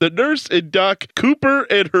this, the nurse and Doc Cooper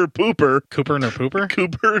and her pooper. Cooper and her pooper?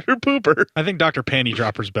 Cooper and her pooper. I think Dr. Panty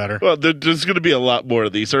Dropper's better. Well, there's going to be a lot more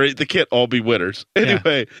of these, all right? They can't all be winners.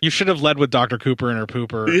 Anyway. Yeah. You should have led with Dr. Cooper and her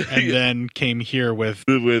pooper and then came here with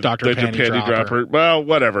Dr. Panty Dropper. Well,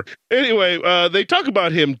 whatever. Anyway, they talk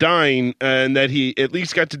about him dying and that he at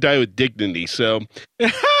least got to die with dignity, so...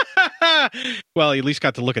 Well, he at least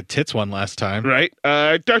got to look at tits one last time. Right.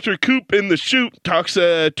 Dr. Coop in the chute talks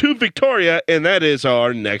to Victoria, and that is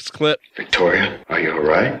our next clip. Victoria, are you all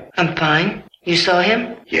right? I'm fine. You saw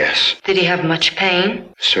him? Yes. Did he have much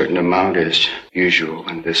pain? A certain amount is usual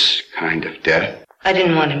in this kind of death. I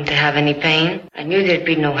didn't want him to have any pain. I knew there'd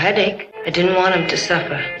be no headache. I didn't want him to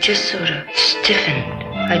suffer. Just sort of stiffened.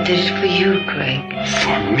 I did it for you, Craig.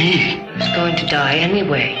 For me? I was going to die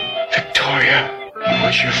anyway. Victoria, he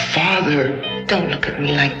was your father. Don't look at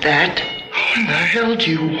me like that. How in the hell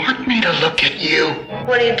do you want me to look at you?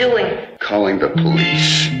 What are you doing? Calling the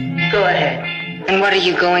police. Go ahead. And what are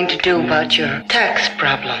you going to do about your tax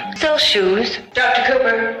problem? Sell shoes. Dr.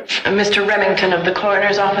 Cooper, Mr. Remington of the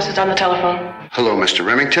coroner's office is on the telephone. Hello, Mr.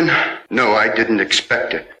 Remington. No, I didn't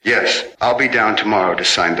expect it. Yes, I'll be down tomorrow to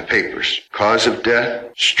sign the papers. Cause of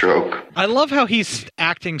death, stroke. I love how he's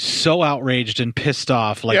acting so outraged and pissed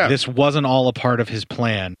off, like this wasn't all a part of his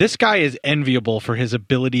plan. This guy is enviable for his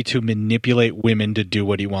ability to manipulate women to do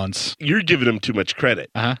what he wants. You're giving him too much credit.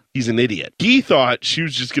 He's an idiot. He thought she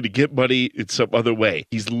was just going to get money in some other way.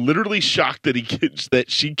 He's literally shocked that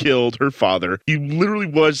she killed her father. He literally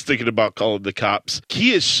was thinking about calling the cops.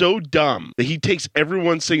 He is so dumb that he takes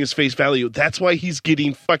everyone's thing as face value. That's why he's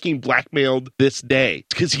getting fucking blackmailed this day.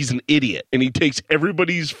 It's because he's an idiot. And he takes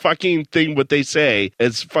everybody's fucking thing, what they say,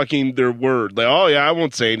 as fucking their word. Like, oh yeah, I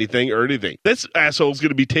won't say anything or anything. This asshole's going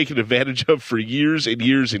to be taken advantage of for years and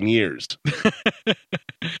years and years.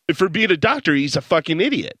 For being a doctor, he's a fucking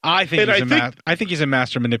idiot. I think he's a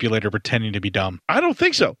master manipulator pretending to be dumb. I don't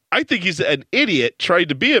think so. I think he's an idiot trying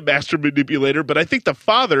to be a master manipulator, but I think the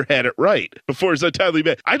father had it right before his untimely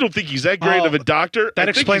death. I don't think he's that great of a doctor. That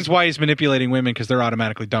explains why he's manipulating women, because they're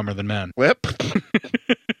automatically dumber than men. Yep.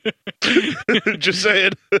 Just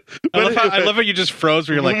saying. I love how you just froze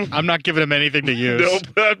where you're like, I'm not giving him anything to use. Nope,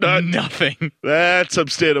 I'm not. Nothing. That's I'm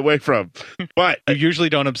staying away from. But you usually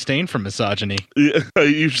don't abstain from misogyny. I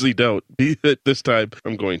usually don't. This time,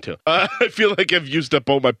 I'm going to. I feel like I've used up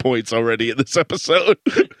all my points already in this episode.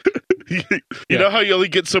 You know how you only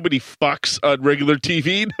get so many fucks on regular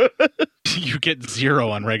TV? You get 0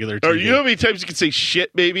 on regular TV. Or you know how many times you can say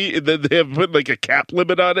shit, maybe, and then they have put like a cap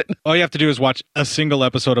limit on it? All you have to do is watch a single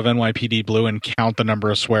episode of NYPD Blue and count the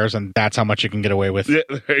number of swears, and that's how much you can get away with. Yeah,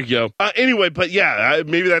 there you go. Anyway, but yeah,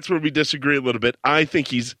 maybe that's where we disagree a little bit. I think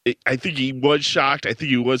he was shocked. I think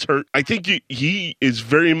he was hurt. I think he is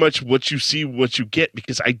very much what you see, what you get,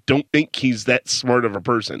 because I don't think he's that smart of a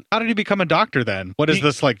person. How did he become a doctor then? What is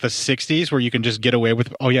this, like the 60s where you can just get away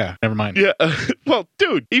with, oh yeah, never mind. Yeah, well,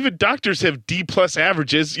 dude, even doctors have D+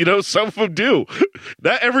 averages, some of them do.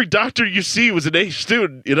 Not every doctor you see was an A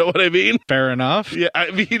student, you know what I mean? Fair enough. Yeah,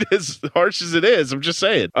 I mean, as harsh as it is, I'm just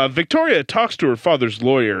saying. Victoria talks to her father's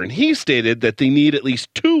lawyer, and he stated that they need at least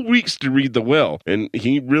 2 weeks to read the will, and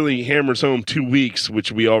he really hammers home 2 weeks,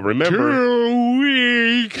 which we all remember. 2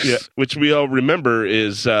 weeks! Yeah, which we all remember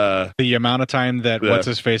is... the amount of time that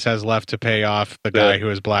What's-His-Face has left to pay off the guy who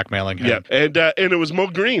is blackmailing him. Yeah, and it was Mo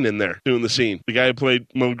Green in there doing the scene. The guy who played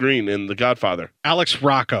Mo Green in The Godfather. Alex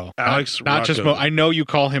Rocco. Not just Mo. I know you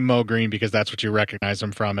call him Mo Green because that's what you recognize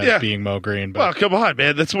him from as being Mo Green. But. Well, come on,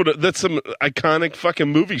 man. That's some iconic fucking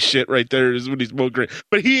movie shit right there is when he's Mo Green.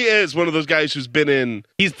 But he is one of those guys who's been in...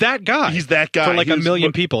 He's that guy. He's that guy. For like a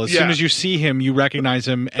million people. As soon as you see him, you recognize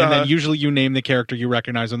him, and then usually you name the character you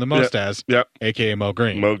recognize him the most as, a.k.a. Mo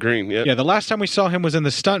Green. Mo Green, yeah. Yeah, the last time we saw him was in The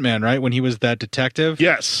Stuntman, right? When he was that detective?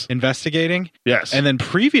 Yes. Investigating? Yes. And then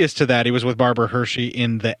previous to that, he was with Barbara Hershey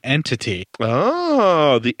in The Entity.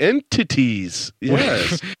 Oh, The Entities.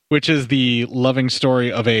 Yes. Which is the loving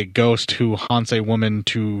story of a ghost who haunts a woman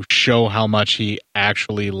to show how much he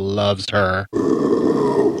actually loves her.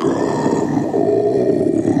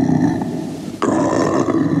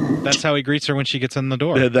 That's how he greets her when she gets in the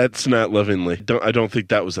door. Yeah, that's not lovingly. I don't think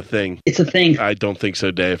that was a thing. It's a thing. I don't think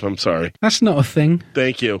so, Dave. I'm sorry. That's not a thing.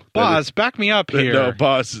 Thank you. Boz, back me up here. No,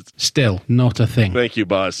 Boz. Still not a thing. Thank you,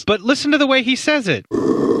 Boz. But listen to the way he says it.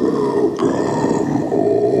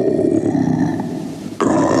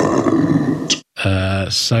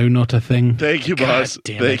 So not a thing. Thank you, Boz.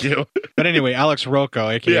 Thank you. But anyway, Alex Rocco,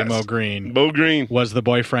 a.k.a. Mo Green. Mo Green. Was the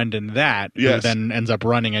boyfriend in that, who then ends up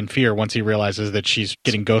running in fear once he realizes that she's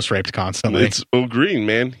getting ghost raped constantly. It's Mo Green,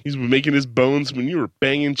 man. He's been making his bones when you were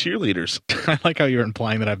banging cheerleaders. I like how you're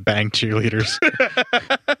implying that I've banged cheerleaders.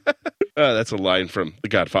 That's a line from The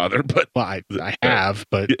Godfather, but... Well, I have,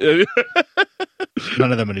 but...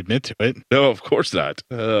 None of them would admit to it. No, of course not.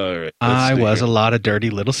 All right. I was a lot of dirty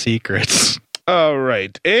little secrets. All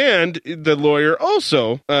right. And the lawyer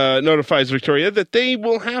also notifies Victoria that they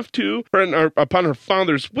will have to, upon her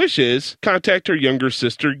father's wishes, contact her younger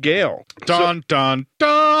sister, Gail. Dun, dun,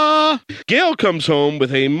 dun! Gail comes home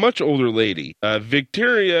with a much older lady.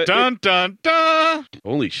 Victoria... Dun, dun, dun!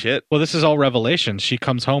 Holy shit. Well, this is all revelations. She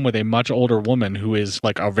comes home with a much older woman who is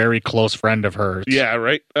like a very close friend of hers. Yeah,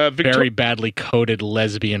 right? Very badly coded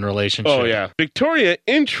lesbian relationship. Oh, yeah. Victoria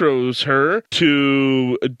intros her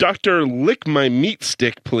to Dr. Lick My Meat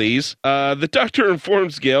Stick, please. The doctor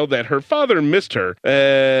informs Gail that her father missed her,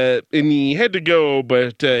 and he had to go,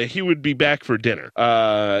 but he would be back for dinner.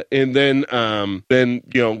 And then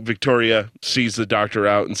Victoria sees the doctor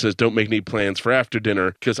out and says, don't make any plans for after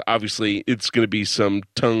dinner, because obviously it's going to be some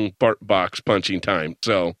tongue fart box punching time.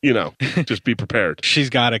 So, just be prepared. She's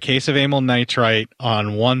got a case of amyl nitrite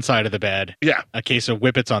on one side of the bed. Yeah. A case of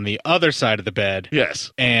Whippets on the other side of the bed.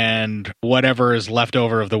 Yes. And whatever is left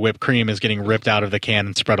over of the whipped cream is getting ripped out of the can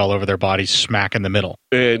and spread all over their bodies smack in the middle.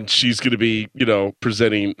 And she's going to be,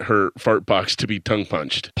 presenting her fart box to be tongue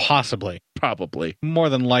punched. Possibly. Probably. More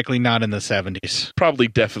than likely not in the 70s. Probably,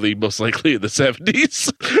 definitely, most likely in the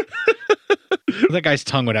 70s. That guy's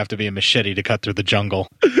tongue would have to be a machete to cut through the jungle.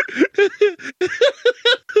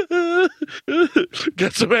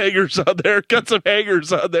 Got some hangers on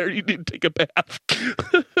there. You need to take a bath.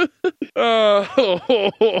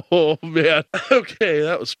 Oh, man. Okay,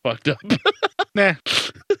 that was fucked up. Nah.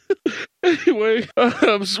 Anyway,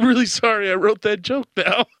 I'm really sorry I wrote that joke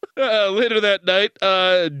now. Later that night,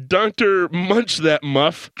 Dr. Munch That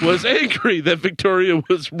Muff was angry that Victoria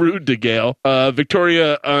was rude to Gail.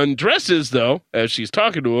 Victoria undresses, though, as she's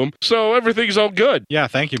talking to him, so everything's all good. Yeah,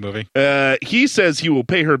 thank you, movie. He says he will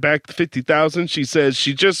pay her back the $50,000. She says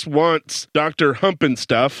she just wants Dr. Humpin'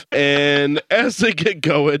 stuff. And as they get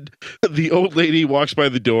going, the old lady walks by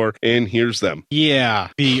the door and hears them. Yeah,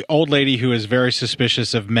 the old lady who is very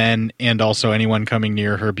suspicious of men and also anyone coming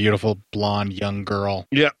near her beautiful blonde young girl.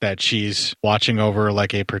 Yeah. That she's watching over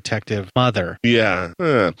like a protective mother. Yeah.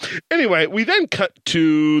 Anyway, we then cut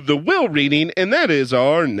to the will reading, and that is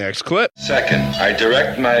our next clip. Second, I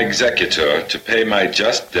direct my executor to pay my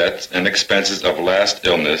just debts and expenses of last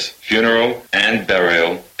illness, funeral, and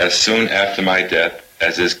burial as soon after my death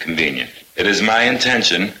as is convenient. It is my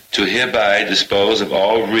intention to hereby dispose of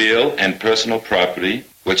all real and personal property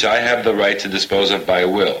which I have the right to dispose of by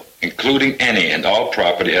will, including any and all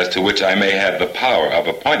property as to which I may have the power of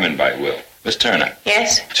appointment by will. Miss Turner.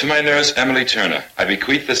 Yes? To my nurse, Emily Turner, I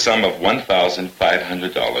bequeath the sum of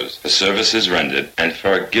 $1,500 for services rendered and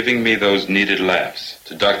for giving me those needed laughs.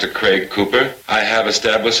 To Dr. Craig Cooper, I have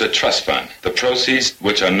established a trust fund, the proceeds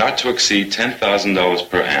which are not to exceed $10,000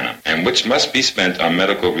 per annum, and which must be spent on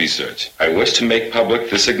medical research. I wish to make public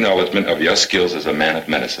this acknowledgement of your skills as a man of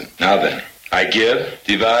medicine. Now then, I give,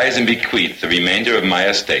 devise, and bequeath the remainder of my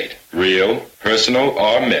estate, real, personal,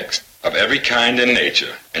 or mixed, of every kind and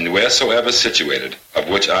nature, and wheresoever situated, of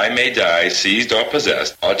which I may die seized or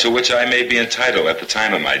possessed, or to which I may be entitled at the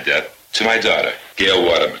time of my death, to my daughter, Gail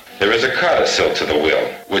Waterman. There is a codicil to the will,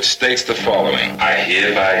 which states the following. I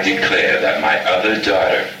hereby declare that my other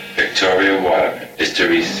daughter, Victoria Waterman, is to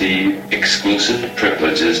receive exclusive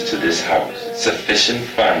privileges to this house, sufficient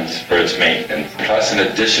funds for its maintenance, plus an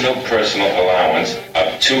additional personal allowance of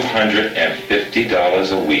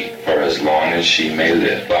 $250 a week for as long as she may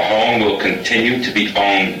live. The home will continue to be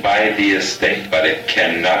owned by the estate, but it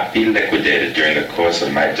cannot be liquidated during the course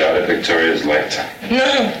of my daughter Victoria's lifetime.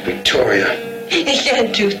 No. Victoria. He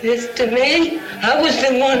can't do this to me. I was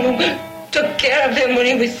the one who took care of him when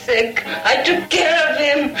he was sick. I took care of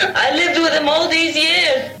him. I lived with him all these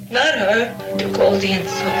years. Not her. I took all the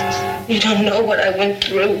insults. You don't know what I went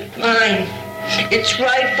through. Mine. It's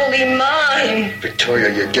rightfully mine.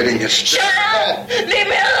 Victoria, you're getting hysterical. Shut up! Leave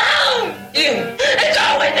me alone! You. It's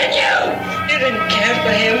always in you. You didn't care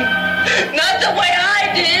for him. Not the way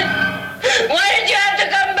I did. Why did you have to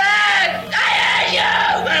come back? I hate you!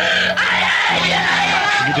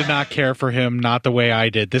 You did not care for him, not the way I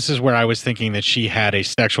did. This is where I was thinking that she had a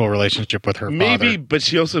sexual relationship with her Maybe, father. but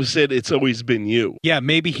she also said it's always been you. Yeah,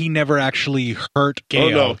 maybe he never actually hurt Gail. Oh,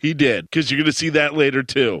 no, he did, because you're going to see that later,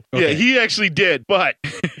 too. Okay. Yeah, he actually did, but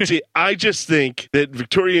see, I just think that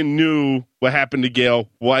Victoria knew what happened to Gail,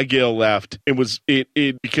 why Gail left, and was it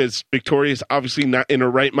because Victoria's obviously not in her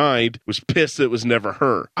right mind, was pissed that it was never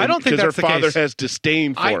her. I don't think that's her the father case. has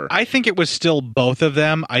disdain for her. I think it was still both of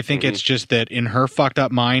them. I think it's just that in her fucked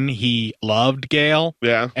up mind, he loved Gail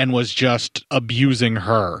and was just abusing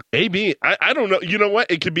her. Maybe. I don't know. You know what?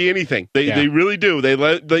 It could be anything. They really do. They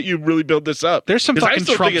let you really build this up. There's some 'Cause I fucking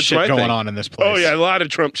still Trump think it's shit my going thing. on in this place. Oh, yeah, a lot of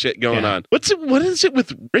Trump shit going on. What is it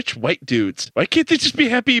with rich white dudes? Why can't they just be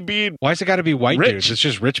happy being Why has it got to be white rich? dudes? It's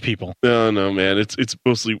just rich people. No, man. It's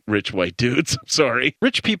mostly rich white dudes. I'm sorry.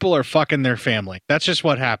 Rich people are fucking their family. That's just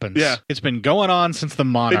what happens. Yeah. It's been going on since the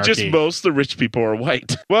monarchy. And just most of the rich people are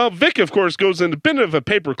white. Well, Vic, of course, goes into a bit of a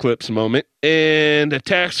paperclips moment and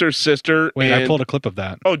attacks her sister. Wait, I and- pulled a clip of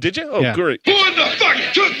that. Oh, did you? Oh, Yeah. great. Who in the fuck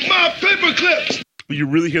took my paper clips? You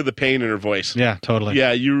really hear the pain in her voice. Yeah, totally.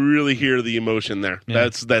 Yeah, you really hear the emotion there. Yeah.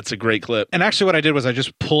 That's a great clip. And actually, what I did was I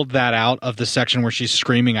just pulled that out of the section where she's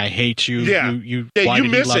screaming, "I hate you." Yeah, you yeah, you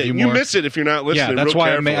did miss he love it. You, You more? miss it if you're not listening. Yeah, that's real why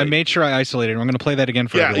carefully. I made sure I isolated. I'm going to play that again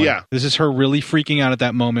for Yeah, everyone. yeah. This is her really freaking out at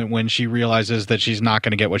that moment when she realizes that she's not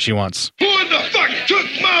going to get what she wants. Who in the fuck took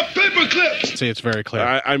my paper clips? See, it's very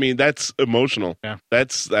clear. I mean, that's emotional. Yeah.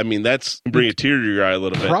 That's bring a tear to your eye a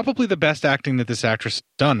little bit. Probably the best acting that this actress has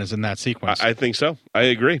done is in that sequence. I think so. I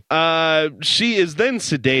agree. She is then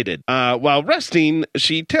sedated. While resting,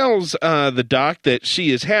 she tells the doc that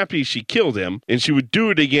she is happy she killed him and she would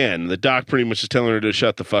do it again. The doc pretty much is telling her to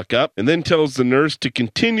shut the fuck up and then tells the nurse to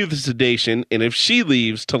continue the sedation and if she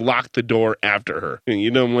leaves, to lock the door after her. And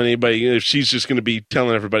you don't want anybody, if she's just going to be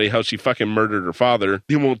telling everybody how she fucking murdered her father,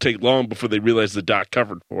 they won't won't take long before they realize the doc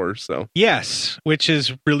covered for her. So Yes, which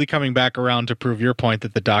is really coming back around to prove your point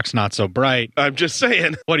that the doc's not so bright. I'm just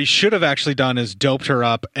saying. What he should have actually done is doped her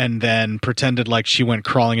up and then pretended like she went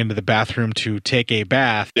crawling into the bathroom to take a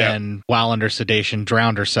bath and while under sedation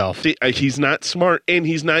drowned herself. See, he's not smart and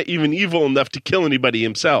he's not even evil enough to kill anybody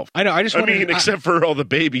himself. I know. I mean, except for all the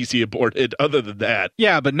babies he aborted. Other than that,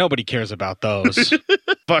 yeah, but nobody cares about those.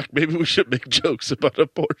 Fuck, maybe we should make jokes about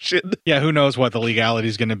abortion. Yeah, who knows what the legality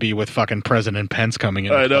is going to be with fucking President Pence coming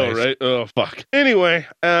in. I know, right? Oh, fuck. Anyway,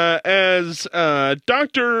 as the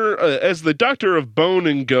doctor of Bone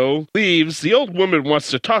and Go leaves, the old woman wants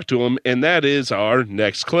to talk to him, and that is our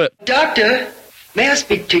next clip. Doctor, may I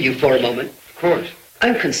speak to you for a moment? Of course.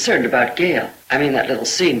 I'm concerned about Gail. I mean that little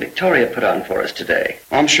scene Victoria put on for us today.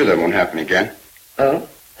 I'm sure that won't happen again. Oh?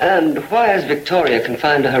 And why is Victoria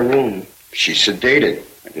confined to her room? She's sedated.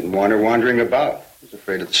 I didn't want her wandering about. I was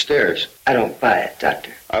afraid of the stairs. I don't buy it,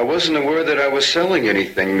 Doctor. I wasn't aware that I was selling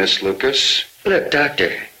anything, Miss Lucas. Look,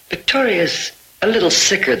 Doctor, Victoria's a little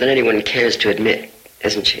sicker than anyone cares to admit,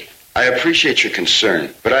 isn't she? I appreciate your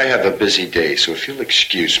concern, but I have a busy day, so if you'll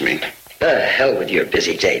excuse me. The hell with your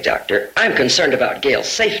busy day, Doctor. I'm concerned about Gail's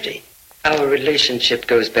safety. Our relationship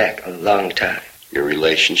goes back a long time. Your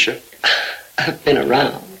relationship? I've been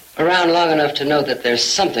around long enough to know that there's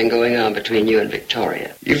something going on between you and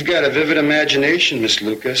Victoria. You've got a vivid imagination, Miss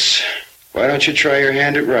Lucas. Why don't you try your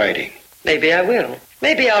hand at writing? Maybe I will.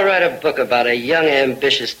 Maybe I'll write a book about a young,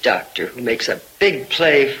 ambitious doctor who makes a big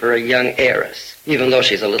play for a young heiress, even though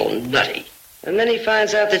she's a little nutty. And then he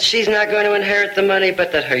finds out that she's not going to inherit the money,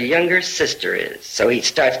 but that her younger sister is. So he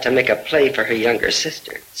starts to make a play for her younger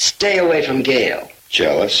sister. Stay away from Gail.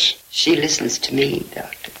 Jealous? She listens to me,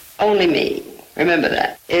 Doctor. Only me. Remember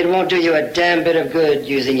that. It won't do you a damn bit of good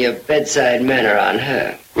using your bedside manner on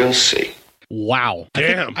her. We'll see. Wow.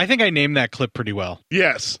 Damn. I think I named that clip pretty well.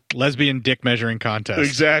 Yes. Lesbian dick measuring contest.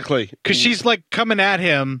 Exactly. Because she's like coming at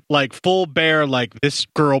him like full bear, like this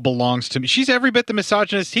girl belongs to me. She's every bit the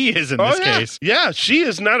misogynist he is in this case. Yeah, she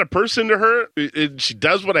is not a person to her. She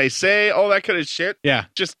does what I say, all that kind of shit. Yeah.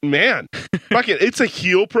 Just, man. Fuck it. It's a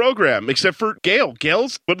heel program, except for Gail.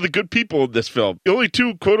 Gail's one of the good people in this film. The only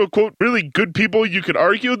two, quote unquote, really good people you could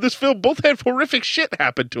argue in this film both have horrific shit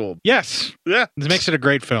happen to them. Yes. Yeah. This makes it a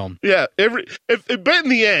great film. Yeah. But in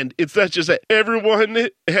the end, it's not just that everyone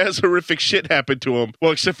has horrific shit happen to them.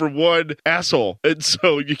 Well, except for one asshole. And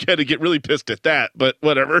so you kind of get really pissed at that, but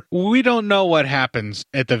whatever. We don't know what happens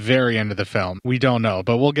at the very end of the film. We don't know,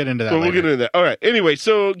 but we'll get into that later. We'll get into that. All right. Anyway,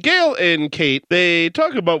 so Gail and Kate, they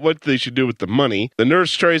talk about what they should do with the money. The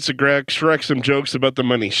nurse tries to crack some jokes about the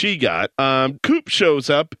money she got. Coop shows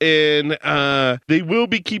up, and they will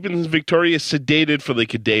be keeping Victoria sedated for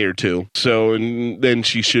like a day or two. So, and then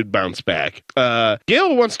she should bounce back.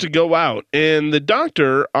 Gail wants to go out, and the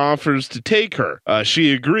doctor offers to take her.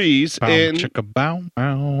 She agrees, and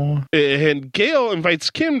Gail invites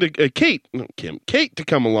Kate to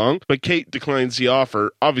come along, but Kate declines the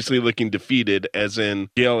offer, obviously looking defeated, as in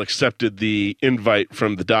Gail accepted the invite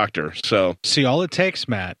from the doctor. So, see, all it takes,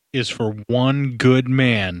 Matt, is for one good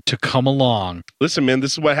man to come along. Listen, man,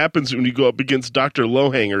 this is what happens when you go up against Dr.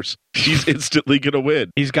 Lowhangers. He's instantly going to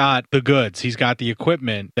win. He's got the goods. He's got the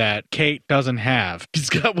equipment that Kate doesn't have. He's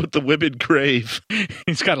got what the women crave.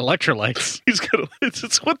 He's got electrolytes.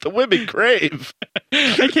 It's what the women crave.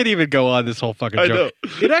 I can't even go on this whole fucking joke.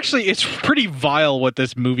 I know. It's pretty vile what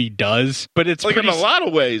this movie does, but it's like pretty, in a lot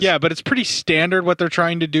of ways. Yeah, but it's pretty standard what they're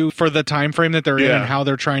trying to do for the time frame that they're in and how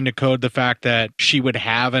they're trying to code the fact that she would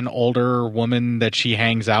have an older woman that she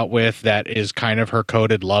hangs out with that is kind of her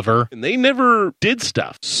coded lover. And they never did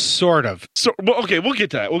stuff. Sort of. So, well, okay, we'll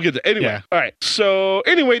get to that. Anyway, all right. So,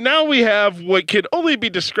 anyway, now we have what can only be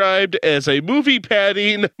described as a movie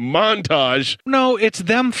padding montage. No, it's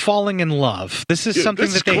them falling in love. This is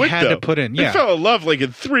something that they had to put in. Yeah. They fell in love like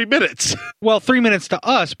in 3 minutes. Well, 3 minutes to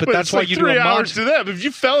us, but that's why like you 3 do a hours to them. If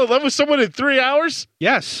you fell in love with someone in 3 hours?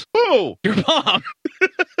 Yes. Who? Your mom.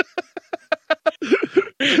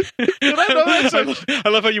 I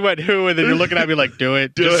love how you went who and then you're looking at me like do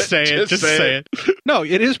it. Just say it. No,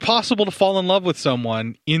 it is possible to fall in love with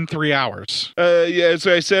someone in 3 hours. Yeah,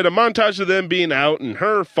 so I said a montage of them being out and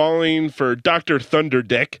her falling for Dr.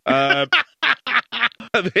 Thunderdick.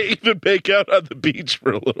 They even make out on the beach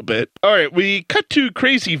for a little bit. All right, we cut to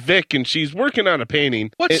Crazy Vic, and she's working on a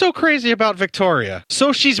painting. What's so crazy about Victoria?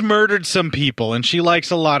 So she's murdered some people, and she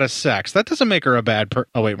likes a lot of sex. That doesn't make her a bad person.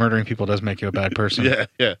 Oh, wait, murdering people does make you a bad person.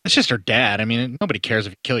 Yeah. It's just her dad. I mean, nobody cares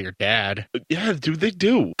if you kill your dad. Yeah, dude, they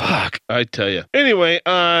do. Fuck. I tell you. Anyway,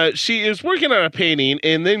 she is working on a painting,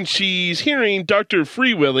 and then she's hearing Dr.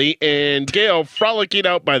 Free Willy and Gail frolicking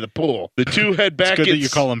out by the pool. The two head back. It's good that you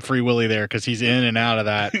call him Free Willy there, because he's in and out of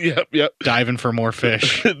that. Yep. Diving for more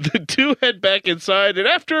fish. The two head back inside, and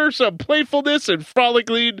after some playfulness and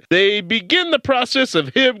frolicking, they begin the process of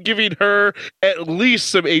him giving her at least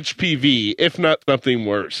some HPV, if not something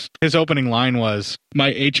worse. His opening line was,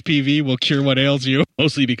 "My HPV will cure what ails you,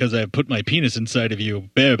 mostly because I have put my penis inside of you,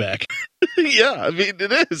 bareback." Yeah, I mean,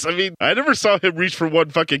 it is. I mean, I never saw him reach for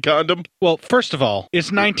one fucking condom. Well, first of all,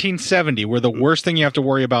 it's 1970, where the worst thing you have to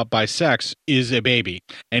worry about by sex is a baby.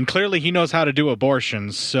 And clearly he knows how to do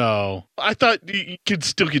abortions, so... I thought you could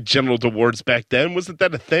still get genital awards back then. Wasn't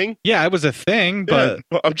that a thing? Yeah, it was a thing, but... Yeah.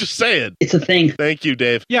 Well, I'm just saying. It's a thing. Thank you,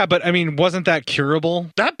 Dave. Yeah, but, I mean, wasn't that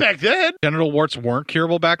curable? Not back then. Genital warts weren't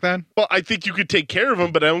curable back then? Well, I think you could take care of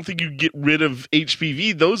them, but I don't think you could get rid of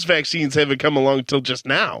HPV. Those vaccines haven't come along until just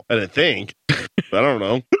now, I don't think. I don't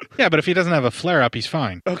know. Yeah, but if he doesn't have a flare-up, he's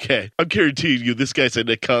fine. Okay, I'm guaranteeing you this guy's in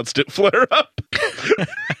a constant flare-up.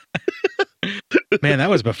 Man, that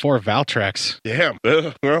was before Valtrex. Damn.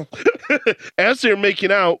 Well, as they're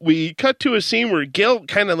making out, we cut to a scene where Gail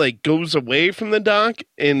kind of like goes away from the dock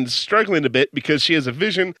and struggling a bit because she has a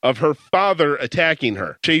vision of her father attacking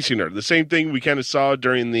her, chasing her. The same thing we kind of saw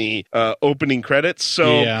during the opening credits.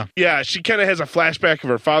 So, yeah, she kind of has a flashback of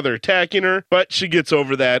her father attacking her, but she gets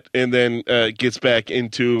over that and then gets back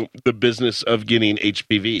into the business of getting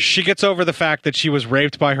HPV. She gets over the fact that she was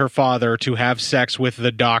raped by her father to have sex with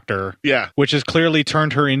the doctor. Yeah. Which has clearly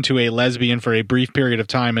turned her into a lesbian for a brief period of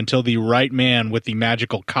time until the right man with the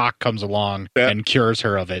magical cock comes along and cures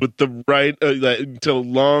her of it. With the right, until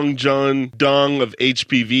Long John Dong of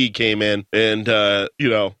HPV came in and,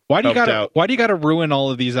 Why do you out. gotta ruin all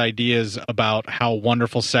of these ideas about how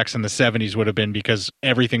wonderful sex in the 70s would have been because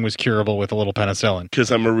everything was curable with a little penicillin? Because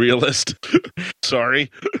I'm a realist. Sorry.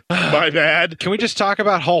 My bad. Can we just talk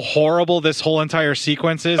about how horrible this whole entire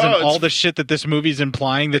sequence is and all the shit that this movie's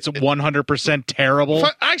implying that's 100% terrible?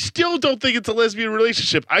 I still don't think it's a lesbian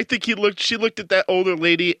relationship. I think she looked at that older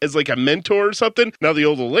lady as like a mentor or something. Now the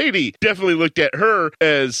older lady definitely looked at her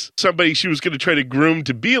as somebody she was going to try to groom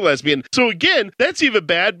to be a lesbian. So again, that's even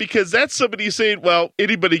bad because that's somebody saying, well,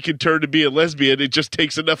 anybody can turn to be a lesbian. It just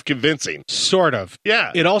takes enough convincing. Sort of.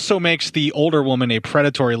 Yeah. It also makes the older woman a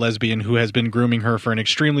predatory lesbian who has been grooming her for an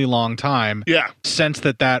extremely long time. Yeah. Sense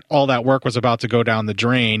that all that work was about to go down the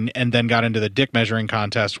drain and then got into the dick measuring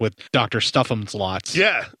contest with Dr. Stuffum's lots.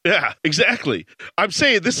 Yeah, exactly. I'm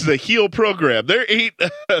saying this is a heel program. There ain't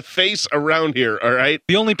a face around here, all right?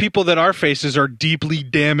 The only people that are faces are deeply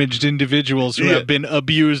damaged individuals who have been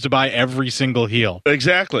abused by every single heel.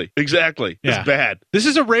 Exactly. Yeah. It's bad. This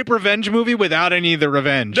is a rape revenge movie without any of the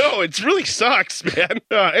revenge. No, it really sucks, man.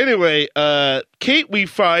 Anyway, Kate, we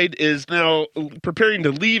find, is now preparing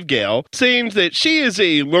to leave Gail, saying that she is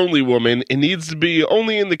a lonely woman and needs to be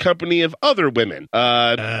only in the company of other women.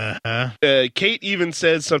 Kate even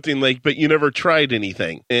says something like, but you never tried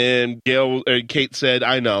anything. And Kate said,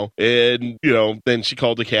 I know. And, then she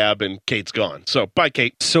called a cab and Kate's gone. So, bye,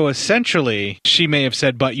 Kate. So essentially, she may have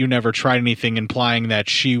said, but you never tried anything, implying that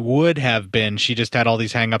she would have been. She just had all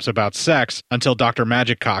these hang-ups about sex until Dr.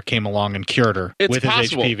 Magic Cock came along and cured her with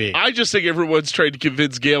possible. his HPV. I just think everyone's trying to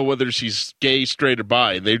convince Gail whether she's gay, straight, or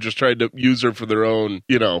bi. They're just trying to use her for their own,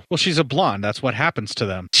 Well, she's a blonde. That's what happens to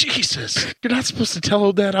them. Jesus. You're not supposed to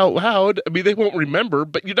tell them that out loud. I mean, they won't remember,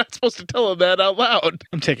 but you're not supposed to tell them that out loud.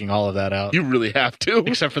 I'm taking all of that out. You really have to.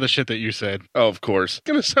 Except for the shit that you said. Oh, of course.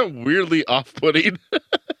 It's going to sound weirdly off-putting.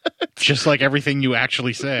 Just like everything you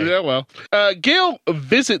actually say. Yeah, well. Gail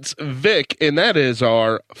visits Vic, and that is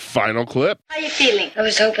our final clip. How are you feeling? I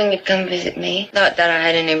was hoping you'd come visit me. Not that I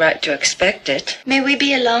had any right to expect it. May we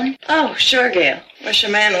be alone? Oh, sure, Gail. Wish a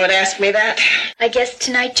man would ask me that. I guess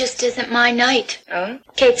tonight just isn't my night. Oh?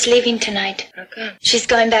 Kate's leaving tonight. Okay. She's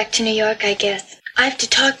going back to New York, I guess. I have to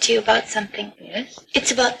talk to you about something. Yes?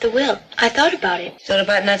 It's about the will. I thought about it. Thought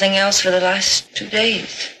about nothing else for the last 2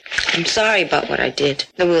 days. I'm sorry about what I did.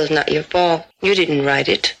 The will's not your fault. You didn't write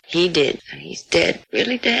it. He did. And he's dead.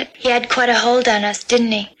 Really dead. He had quite a hold on us,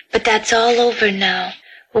 didn't he? But that's all over now.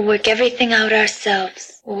 We'll work everything out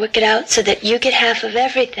ourselves. We'll work it out so that you get half of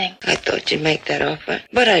everything. I thought you'd make that offer.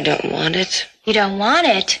 But I don't want it. You don't want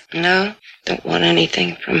it? No. Don't want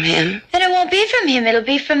anything from him. Then it won't be from him. It'll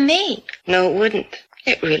be from me. No, it wouldn't.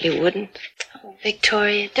 It really wouldn't.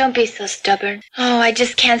 Victoria, don't be so stubborn. Oh, I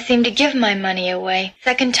just can't seem to give my money away.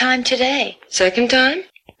 Second time today. Second time?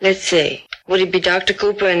 Let's see. Would it be Dr.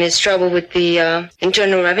 Cooper and his trouble with the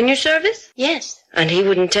Internal Revenue Service? Yes. And he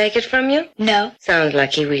wouldn't take it from you? No. Sounds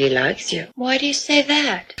like he really likes you. Why do you say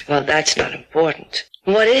that? Well, that's not important.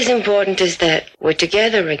 What is important is that we're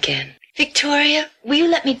together again. Victoria, will you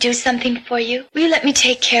let me do something for you? Will you let me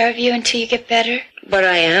take care of you until you get better? But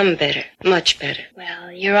I am better. Much better.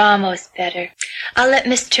 Well, you're almost better. I'll let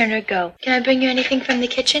Miss Turner go. Can I bring you anything from the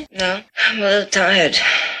kitchen? No. I'm a little tired.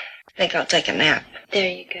 I think I'll take a nap. There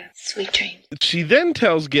you go. Sweet dreams. She then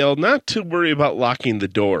tells Gail not to worry about locking the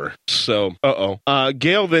door. So,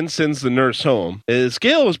 Gail then sends the nurse home. As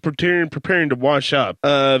Gail is preparing to wash up,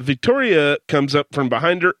 Victoria comes up from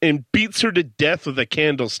behind her and beats her to death with a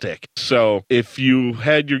candlestick. So, if you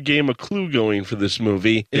had your game of Clue going for this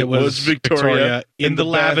movie, it was Victoria in the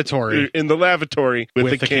lavatory. In the lavatory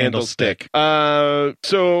with a candlestick.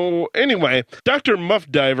 So, anyway, Dr. Muff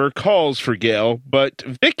Diver calls for Gail, but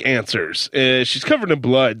Vic answers. She's covered in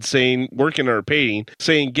blood, working on her painting,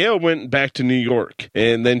 saying Gail went back to New York.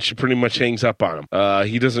 And then she pretty much hangs up on him.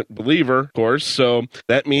 He doesn't believe her, of course, so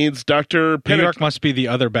that means Dr. New York must be the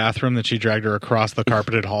other bathroom that she dragged her across the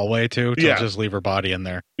carpeted hallway to just leave her body in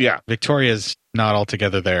there. Yeah. Victoria's not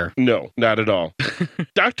altogether there. No, not at all.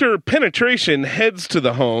 Dr. Penetration heads to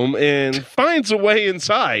the home and finds a way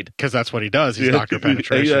inside. Because that's what he does. He's Dr.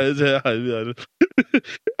 Penetration.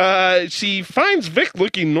 She finds Vic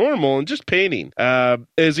looking normal and just painting.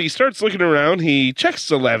 As he starts looking around, he checks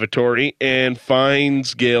the lavatory and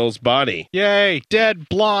finds Gail's body. Yay, dead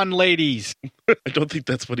blonde ladies. I don't think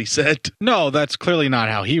that's what he said. No, that's clearly not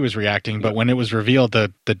how he was reacting, but when it was revealed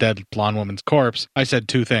the dead blonde woman's corpse, I said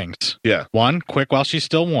two things. Yeah. One, quick while she's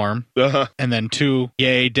still warm. Uh-huh. And then two,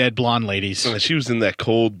 yay, dead blonde ladies. She was in that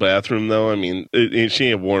cold bathroom, though. I mean, she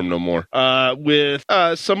ain't warm no more. With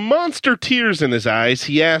some monster tears in his eyes,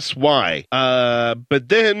 he asks why. But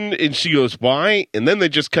then, and she goes, why? And then they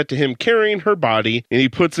just cut to him carrying her body, and he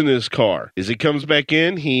puts in his car. As he comes back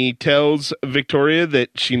in, he tells Victoria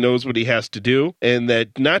that she knows what he has to do, and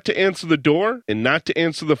that not to answer the door and not to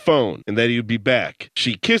answer the phone, and that he would be back.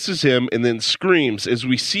 She kisses him and then screams as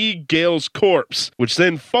we see Gail's corpse, which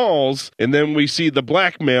then falls, and then we see the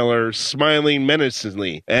blackmailer smiling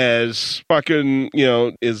menacingly as fucking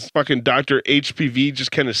Dr. HPV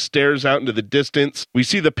just kind of stares out into the distance. We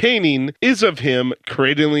see the painting is of him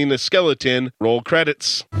cradling a skeleton. Roll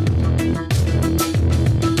credits.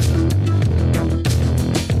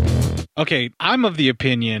 Okay, I'm of the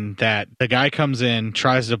opinion that the guy comes in,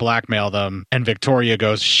 tries to blackmail them, and Victoria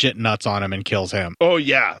goes shit nuts on him and kills him. Oh,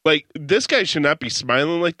 yeah. Like, this guy should not be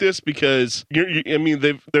smiling like this because,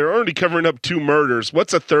 they're already covering up two murders.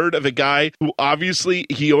 What's a third of a guy who obviously,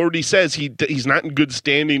 he already says he's not in good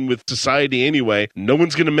standing with society anyway. No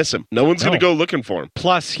one's going to miss him. No one's going to go looking for him.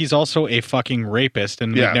 Plus, he's also a fucking rapist,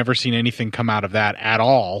 and we've never seen anything come out of that at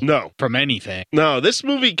all. No. From anything. No, this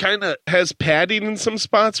movie kind of has padding in some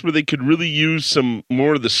spots where they could really use some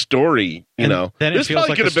more of the story, Then this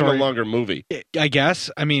probably could have been a longer movie. I guess.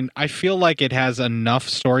 I mean, I feel like it has enough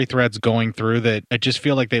story threads going through that I just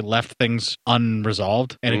feel like they left things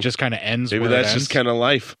unresolved and it just kind of ends. Maybe where that's it ends. just kind of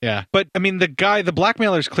life. Yeah. But I mean, the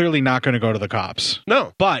blackmailer's clearly not going to go to the cops.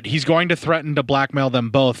 No. But he's going to threaten to blackmail them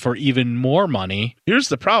both for even more money. Here's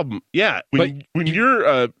the problem. Yeah. When you're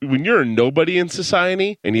a nobody in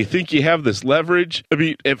society and you think you have this leverage, I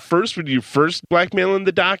mean, at first, when you first blackmailing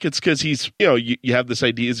the doc, it's because he's, you have this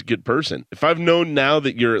idea he's a good person. If I've known now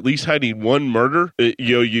that you're at least hiding one murder,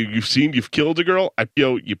 you've killed a girl,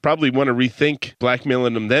 you probably want to rethink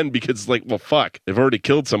blackmailing them then because, like, well, fuck, they've already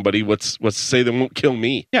killed somebody. What's to say they won't kill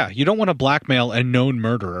me? Yeah, you don't want to blackmail a known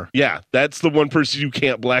murderer. Yeah, that's the one person you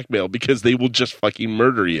can't blackmail because they will just fucking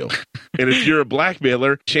murder you. And if you're a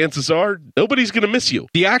blackmailer, chances are nobody's going to miss you.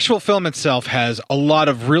 The actual film itself has a lot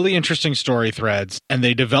of really interesting story threads, and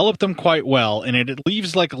they develop them quite well, and it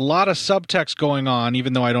leaves like a lot of subtext going on,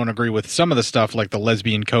 even though I don't agree with some of the stuff like the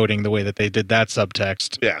lesbian coding, the way that they did that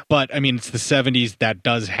subtext. Yeah. But I mean, it's the 70s. That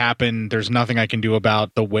does happen. There's nothing I can do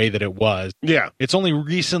about the way that it was. Yeah. It's only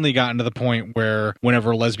recently gotten to the point where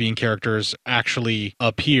whenever lesbian characters actually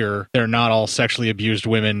appear, they're not all sexually abused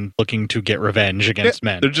women looking to get revenge against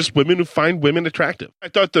men. They're just women who find women attractive. I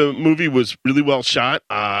thought the movie was really well shot.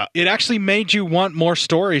 It actually made you want more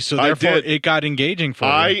stories, so therefore it got engaging for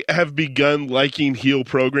you. I have begun liking heel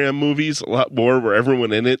program movies a lot more where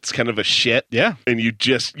everyone in it's kind of a shit. Yeah. And you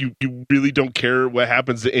just, you really don't care what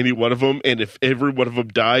happens to any one of them. And if every one of them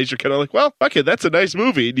dies, you're kind of like, well, okay, that's a nice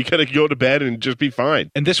movie. And you kind of go to bed and just be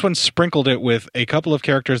fine. And this one sprinkled it with a couple of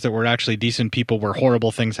characters that were actually decent people where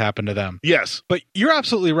horrible things happened to them. Yes. But you're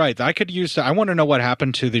absolutely right. I want to know what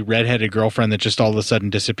happened to the redheaded girlfriend that just all of a sudden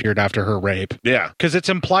disappeared after her rape. Yeah. Because it's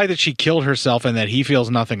implied that she killed herself and that he feels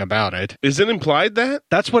nothing about it. Is it implied that?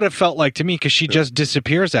 That's what it felt like to me, because she just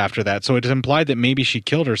disappears after that. So it's implied that maybe she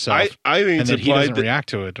killed herself. I think and it's that he implied doesn't that react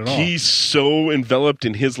to it at all. He's so enveloped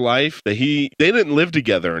in his life that they didn't live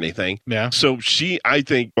together or anything. Yeah. So I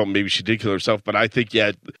think, well, maybe she did kill herself, but I think,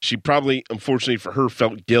 yeah, she probably, unfortunately for her,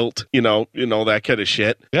 felt guilt, that kind of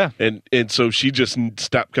shit. Yeah. And so she just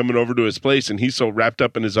stopped coming over to his place, and he's so wrapped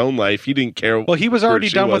up in his own life, he didn't care. Well, he was already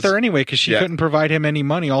done with her anyway, because she Yeah. couldn't provide him any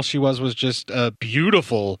money. All she was just a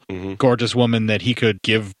beautiful, gorgeous woman that he could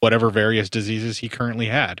give whatever various diseases he currently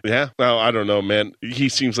had. Yeah. Well, I don't know, man. He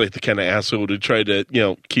seems like the kind of asshole to try to,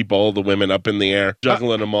 keep all the women up in the air,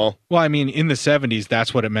 juggling them all. Well, I mean, in the 70s,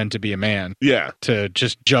 that's what it meant to be a man. Yeah. To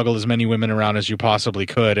just juggle as many women around as you possibly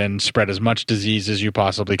could and spread as much disease as you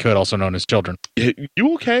possibly could, also known as children.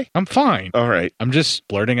 You okay? I'm fine. All right. I'm just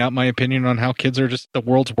blurting out my opinion on how kids are just the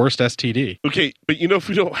world's worst STD. Okay, but if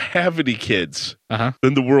we don't have any kids,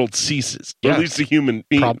 then the world ceases. Or Yeah. at least the human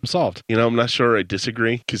being. Problem solved. I'm not sure I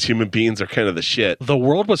disagree, because human beings are kind of the shit. The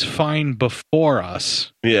world was fine before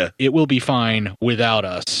us. Yeah. It will be fine without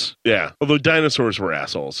us. Yeah. Although dinosaurs were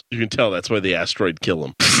assholes. You can tell that's why the asteroid killed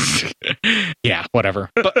them. Yeah, whatever.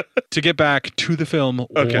 But to get back to the film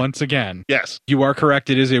once again. Yes. You are correct.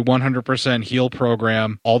 It is a 100% heal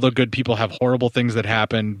program. All the good people have horrible things that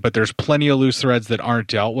happen, but there's plenty of loose threads that aren't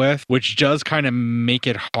dealt with, which does kind of make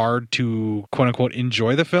it hard to quote unquote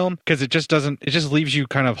enjoy the film, because it just leaves you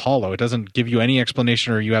kind of hollow. It doesn't give you any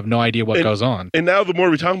explanation, or you have no idea what goes on. And now the more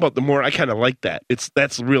we talk about, the more I kind of like that.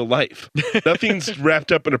 That's real life. Nothing's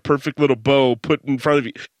wrapped up in a perfect little bow put in front of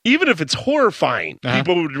you. Even if it's horrifying,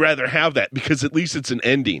 people would rather have that, because at least it's an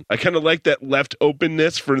ending. I kind of like that left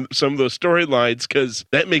openness for some of those storylines, because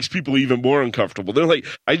that makes people even more uncomfortable. They're like,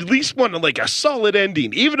 I at least want a solid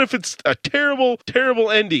ending, even if it's a terrible, terrible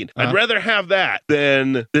ending. I'd rather have that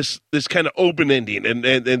than this kind of open ending,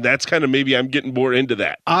 and that's kind of, maybe I'm getting more into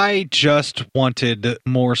that. I just wanted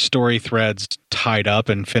more story threads tied up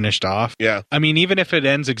and finished off. Yeah. I mean, even if it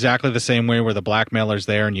ends exactly the same way where the blackmailer's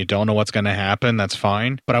there and you don't know what's going to happen, that's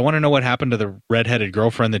fine. But I want to know what happened to the redheaded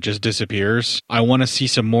girlfriend that just disappears. I want to see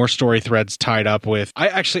some more story threads tied up with...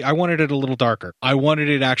 I wanted it a little darker. I wanted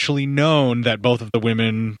it actually known that both of the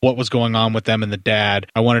women, what was going on with them and the dad.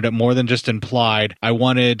 I wanted it more than just implied. I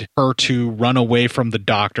wanted her to run away from the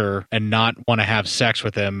doctor and not want to have sex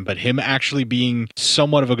with him, but him actually being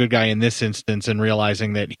somewhat of a good guy in this instance and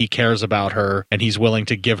realizing that he cares about her and he's willing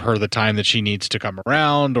to give her the time that she needs to come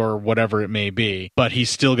around or whatever it may be. But he's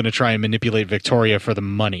still going to try and manipulate Victoria for the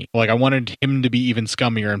money. I wanted him to be even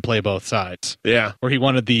scummier and play both sides. Yeah. Or he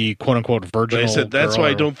wanted the quote-unquote virginal I said, that's girl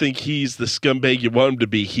why I don't think he's the scumbag you want him to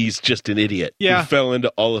be. He's just an idiot. Yeah. Who fell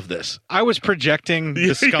into all of this. I was projecting the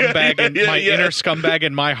scumbag inner scumbag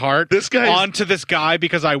in my heart onto this guy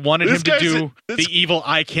because I wanted him to do the evil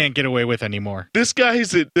I can't get away with anymore. This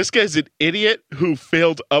guy's an idiot who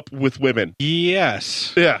failed up with women.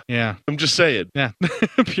 Yes. Yeah. Yeah. I'm just saying. Yeah.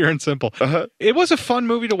 Pure and simple. It was a fun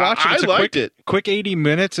movie to watch. I liked it. Quick 80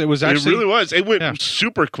 minutes. It was actually... It really was. It went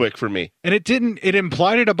super quick for me. And it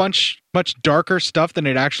implied a much darker stuff than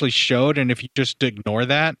it actually showed, and if you just ignore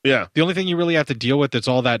that, the only thing you really have to deal with that's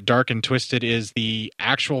all that dark and twisted is the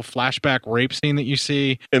actual flashback rape scene that you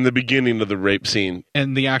see in the beginning of the rape scene,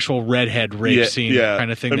 and the actual redhead rape scene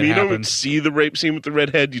kind of thing. You don't see the rape scene with the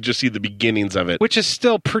redhead; you just see the beginnings of it, which is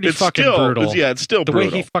still pretty fucking brutal. It's still the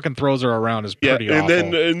brutal. way he fucking throws her around is pretty awful.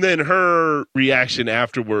 And then her reaction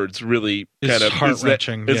afterwards really kind of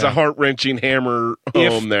heart-wrenching. It's a heart-wrenching hammer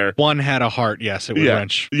home there. If one had a heart, yes, it would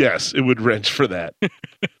wrench. Yes, it would wrench for that.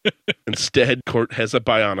 Instead, Court has a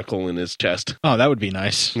bionicle in his chest. Oh, that would be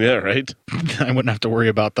nice. Yeah, right? I wouldn't have to worry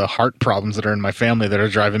about the heart problems that are in my family that are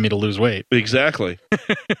driving me to lose weight. Exactly.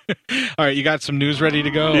 All right, you got some news ready to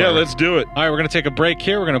go? Yeah, let's do it. All right, we're going to take a break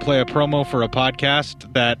here. We're going to play a promo for a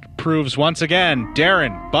podcast that proves once again,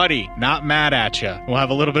 Darren, buddy, not mad at you. We'll have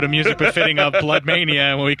a little bit of music befitting of Blood Mania,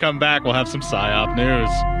 and when we come back, we'll have some PSYOP news.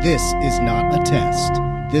 This is not a test.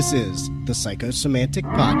 This is the Psychosemantic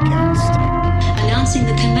Podcast. Announcing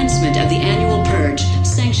the commencement of the annual purge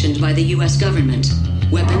sanctioned by the U.S. government.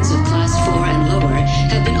 Weapons of Class 4 and lower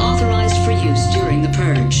have been authorized for use during the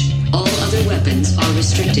purge. All other weapons are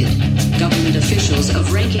restricted. Government officials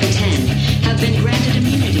of ranking 10 have been granted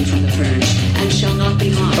immunity from the purge and shall not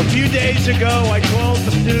be harmed. A few days ago, I called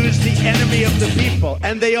the news the enemy enemy of the people,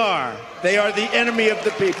 and they are. They are the enemy of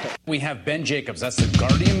the people. We have Ben Jacobs, that's the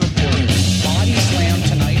Guardian reporting, body slammed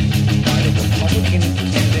tonight by the Republican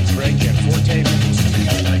candidate Greg Gianforte.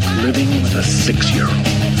 Living with a 6-year-old.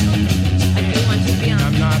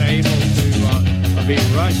 I'm not able to be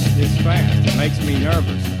rushed this fast. It makes me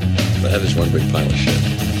nervous. That is one big pile of shit.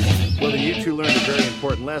 Well, you two learned a very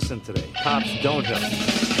important lesson today. Cops don't help.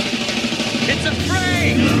 It's a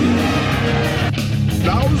prank!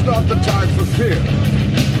 Now's not the time for fear.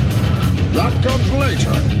 That comes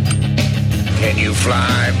later. Can you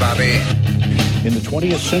fly, Bobby? In the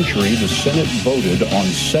 20th century, the Senate voted on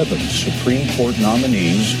 7 Supreme Court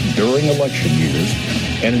nominees during election years,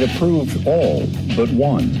 and it approved all but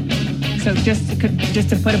one. So just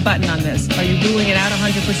to put a button on this, are you ruling it out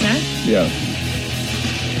 100%? Yes.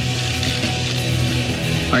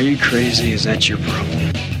 Are you crazy? Is that your problem?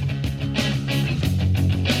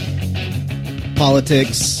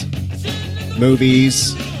 Politics,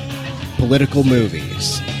 movies, political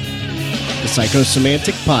movies. The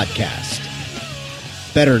Psychosemantic Podcast.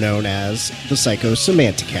 Better known as the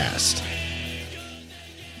Psychosemanticast.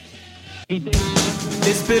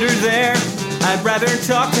 It's bitter there. I'd rather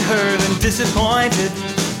talk to her than disappointed.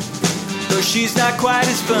 Though she's not quite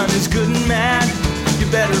as fun as good and mad, you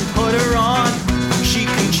better put her on. She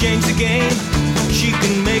can change the game. She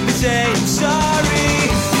can make me say I'm sorry.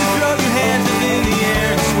 You throw your hands up in the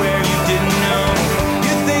air and swear you didn't know.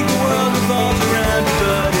 You think the world revolves around you,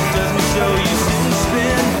 but it doesn't, so you sit and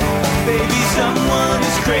spin. Baby, someone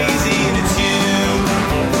is crazy and it's you.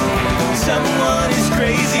 Someone is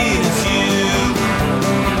crazy and it's you.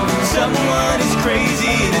 Someone is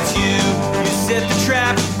crazy and it's you. You set the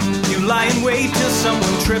trap, you lie in wait till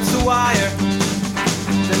someone trips the wire.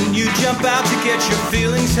 Then you jump out to get your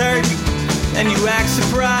feelings hurt, and you act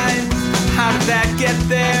surprised. How did that get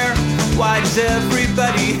there? Why does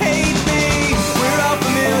everybody hate me? We're all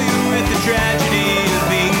familiar with the tragedy of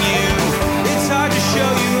being you. It's hard to show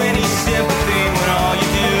you any sympathy when all you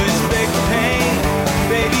do is fake the pain.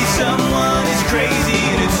 Baby, someone is crazy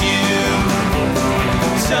and it's you.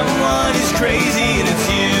 Someone is crazy and it's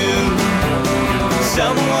you.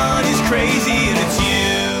 Someone is crazy and it's you.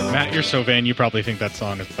 Matt, you're so vain, you probably think that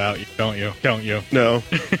song is about you, don't you? Don't you? No.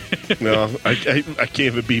 No, I can't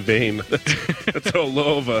even be vain. That's how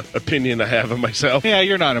low of an opinion I have of myself. Yeah,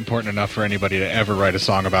 you're not important enough for anybody to ever write a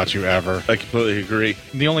song about you, ever. I completely agree.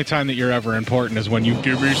 The only time that you're ever important is when you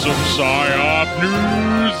give me some PSYOP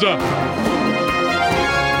news.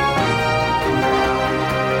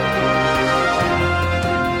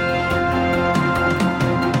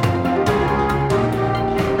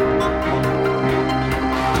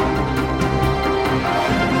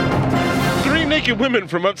 Naked women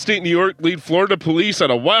from upstate New York lead Florida police on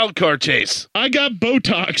a wild car chase. I got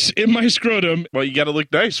Botox in my scrotum. Well, you gotta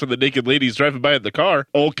look nice for the naked ladies driving by in the car.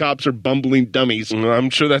 All cops are bumbling dummies. I'm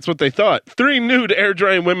sure that's what they thought. 3 nude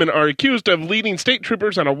air-drying women are accused of leading state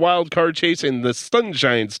troopers on a wild car chase in the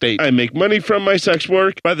Sunshine State. I make money from my sex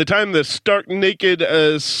work. By the time the stark naked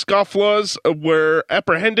scofflaws were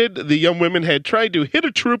apprehended, the young women had tried to hit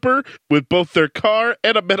a trooper with both their car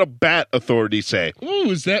and a metal bat, authorities say. Ooh,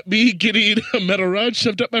 is that me getting a metal rod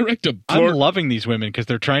shoved up my rectum? I'm loving these women because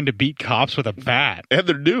they're trying to beat cops with a bat. And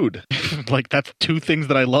they're nude. Like, that's 2 things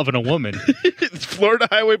that I love in a woman. Florida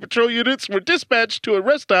Highway Patrol units were dispatched to a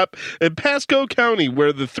rest stop in Pasco County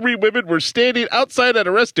where the 3 women were standing outside an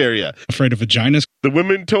arrest area. Afraid of vaginas? The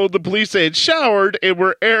women told the police they had showered and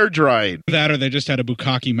were air drying. That or they just had a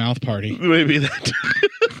bukkake mouth party. Maybe that.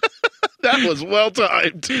 That was well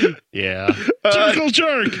timed. Yeah. Circle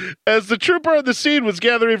jerk. As the trooper on the scene was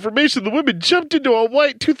gathering information, the women jumped into a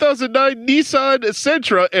white 2009 Nissan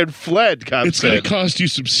Sentra and fled, cops It's going to cost you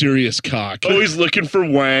some serious cock. Always looking for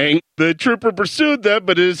Wang. The trooper pursued them,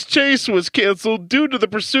 but his chase was canceled due to the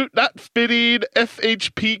pursuit not fitting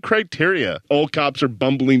FHP criteria. All cops are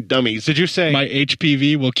bumbling dummies. Did you say my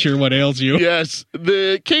HPV will cure what ails you? Yes.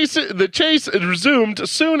 The chase resumed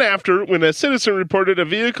soon after when a citizen reported a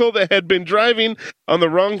vehicle that had been driving on the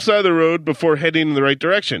wrong side of the road before heading in the right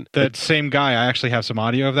direction. That same guy, I actually have some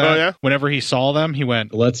audio of that. Oh, yeah? Whenever he saw them, he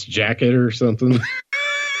went, "Let's jack it" or something.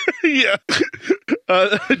 Yeah.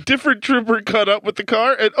 A different trooper caught up with the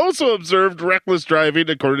car and also observed reckless driving,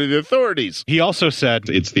 according to the authorities. He also said,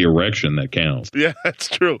 "It's the erection that counts." Yeah, that's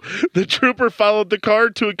true. The trooper followed the car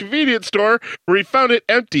to a convenience store where he found it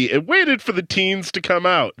empty and waited for the teens to come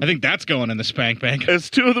out. I think that's going in the spank bank. As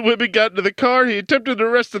 2 of the women got into the car, he attempted to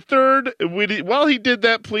arrest the third. While he did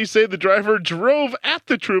that, police say the driver drove at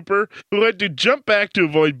the trooper, who had to jump back to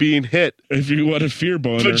avoid being hit. If you want a fear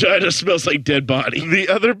boner. Vagina smells like dead body. The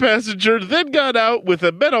other passenger then got out out with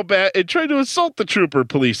a metal bat and tried to assault the trooper,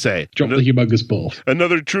 police say. Drop the humongous ball.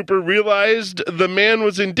 Another trooper realized the man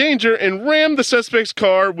was in danger and rammed the suspect's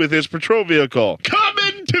car with his patrol vehicle.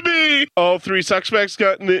 Coming to me! All three suspects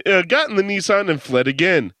got in the Nissan and fled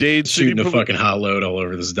again. Dade Shooting City a fucking hot load all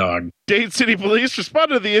over this dog. Dade City Police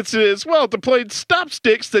responded to the incident as well, deployed stop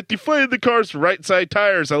sticks that deflated the car's right side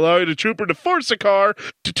tires, allowing a trooper to force the car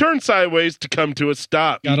to turn sideways to come to a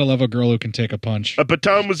stop. Gotta love a girl who can take a punch. A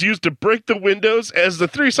baton was used to break the windows as the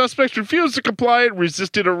three suspects refused to comply and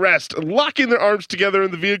resisted arrest, locking their arms together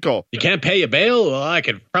in the vehicle. You can't pay your bail? Well, I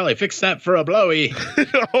could probably fix that for a blowy.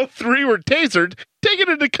 All three were tasered, taken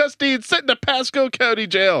into custody, and sent to Pasco County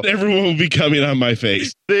Jail. Everyone will be coming on my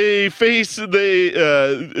face.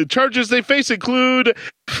 Charges they face include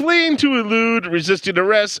fleeing to elude, resisting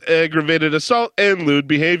arrest, aggravated assault, and lewd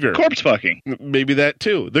behavior. Corpse fucking. Maybe that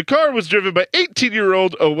too. The car was driven by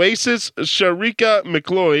 18-year-old Oasis Sharika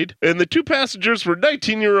McLeod, and the two passengers were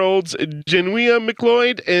 19-year-olds Genuia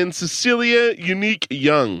McLeod and Cecilia Unique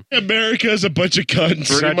Young. America's a bunch of cunts.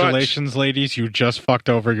 Congratulations, ladies. You just fucked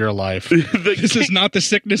over your life. This is not the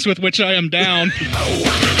sickness with which I am down.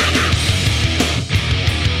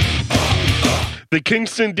 The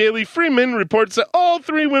Kingston Daily Freeman reports that all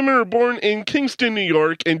three women were born in Kingston, New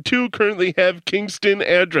York, and two currently have Kingston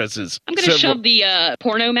addresses. I'm going to shove the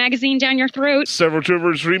porno magazine down your throat. Several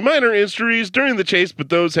troopers received minor injuries during the chase, but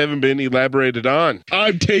those haven't been elaborated on.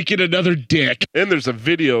 I'm taking another dick. And there's a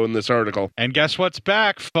video in this article. And guess what's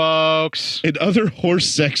back, folks? In other horse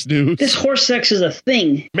sex news. This horse sex is a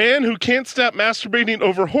thing. Man who can't stop masturbating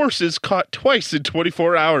over horses caught twice in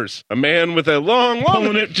 24 hours. A man with a long...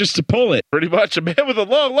 Pulling it just to pull it. Pretty much. A man with a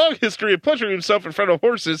long history of pleasuring himself in front of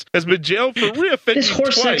horses has been jailed for reoffending This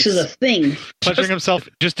horse twice. sex is a thing. Pleasuring himself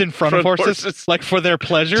just in front of horses? Like for their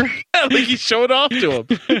pleasure? Yeah, like he's showing off to him.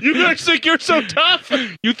 You guys think you're so tough?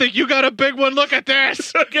 You think you got a big one? Look at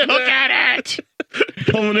this! Look at it!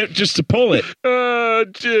 Pulling it just to pull it.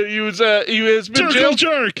 He has been jailed.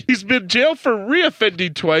 Jerk. He's been jailed for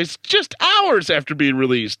reoffending twice, just hours after being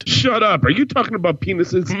released. Shut up! Are you talking about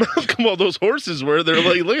penises? Come on, those horses were. They're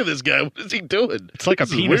like, look at this guy. What is he doing? It's like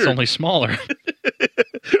This a is penis, weird. only smaller.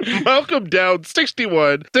 Malcolm Dowd,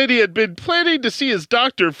 61, said he had been planning to see his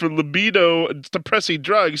doctor for libido-suppressing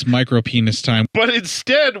drugs. Micro penis time. But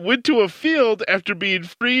instead went to a field after being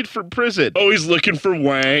freed from prison. Oh, he's looking for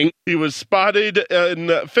Wang. He was spotted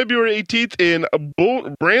on February 18th in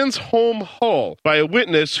Bransholm Hall by a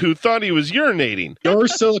witness who thought he was urinating. Your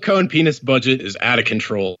silicone penis budget is out of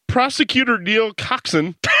control. Prosecutor Neil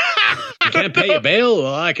Coxon. You can't pay your bail?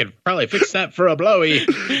 Well, I could probably fix that for a blowy.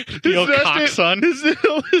 Neil Coxon.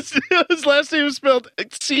 His last name is spelled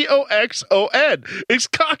C-O-X-O-N. It's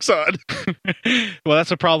Coxon. Well,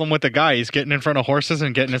 that's a problem with the guy. He's getting in front of horses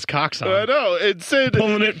and getting his cocks on. I know. It said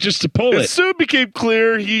pulling it just to pull it it. soon became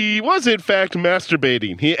clear he was in fact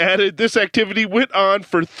masturbating. He added this activity went on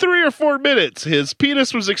for 3 or 4 minutes. His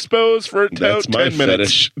penis was exposed for about 10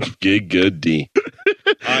 minutes. Giggity.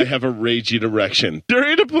 I have a raging erection.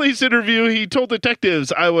 During a police interview, he told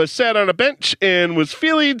detectives, I was sat on a bench and was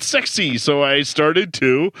feeling sexy, so I started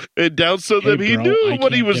to. And Dowd said that he knew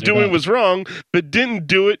what he was doing was wrong, but didn't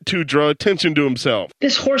do it to draw attention to himself.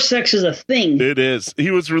 This horse sex is a thing. It is.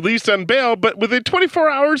 He was released on bail, but within 24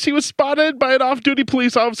 hours, he was spotted by an off-duty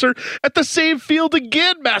police officer at the same field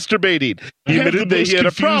again masturbating. He admitted that he had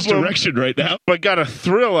a problem erection right now, but got a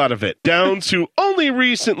thrill out of it. Downs, who only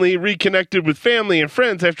recently reconnected with family and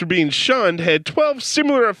friends after being shunned, had 12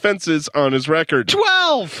 similar offenses on his record.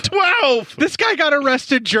 12! 12! This guy got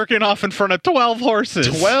arrested jerking off in front of 12 horses.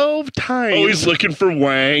 12 times. Oh, he's looking for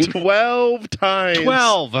Wang. 12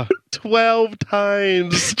 times. 12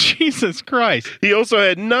 times. Jesus Christ. He also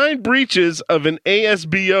had 9 breaches of an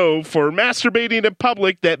ASBO for masturbating in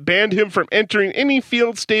public that banned him from entering any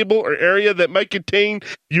field, stable, or area that might contain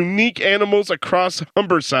unique animals across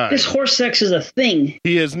Humberside. This horse sex is a thing.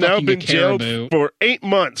 He has now Fucking been a jailed caribou. for 8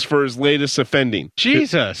 months for his latest offending.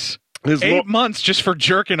 Jesus. 8 months just for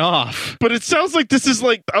jerking off. But it sounds like this is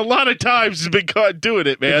like a lot of times he's been caught doing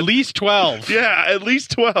it, man. At least 12. Yeah, at least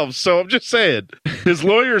 12. So I'm just saying. His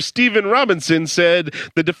lawyer, Stephen Robinson, said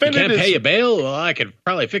the You defendant can't pay your bail? Well, I could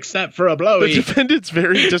probably fix that for a blowy. The defendant's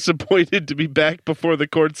very disappointed to be back before the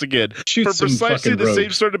courts again Shoot for some precisely fucking the same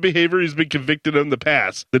rogues. sort of behavior he's been convicted of in the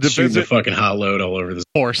past. The Shooting the defendant, fucking hot load all over this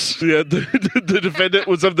horse. yeah, the defendant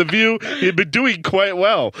was of the view he had been doing quite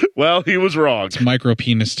well. Well, he was wrong. It's micro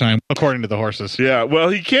penis time. according to the horses. Yeah, well,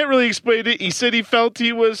 he can't really explain it. He said he felt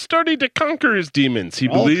he was starting to conquer his demons. He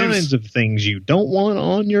All believes kinds of things you don't want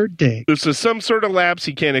on your dick. this is some sort of lapse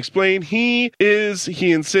he can't explain. He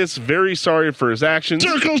insists, very sorry for his actions.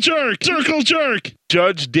 Circle jerk! Circle jerk!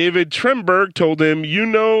 Judge David Tremberg told him, you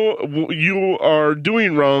know you are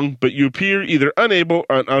doing wrong, but you appear either unable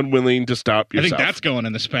or unwilling to stop yourself. I think that's going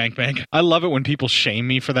in the spank bank. I love it when people shame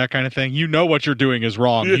me for that kind of thing. You know what you're doing is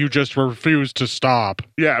wrong. Yeah. You just refuse to stop.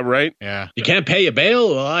 Yeah, right? Yeah. You can't pay your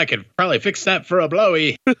bail? Well, I could probably fix that for a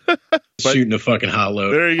blowy. Shooting a fucking hot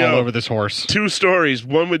load. There you go. All over this horse. 2 stories,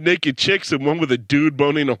 one with naked chicks and one with a dude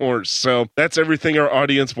boning a horse. So that's everything our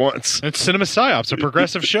audience wants. It's Cinema Psyops, a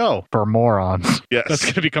progressive show for morons. Yes. That's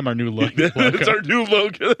going to become our new look. It's our new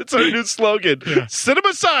logo. It's our new slogan. Yeah. Cinema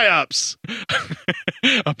Psyops.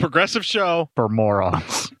 A progressive show for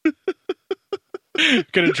morons.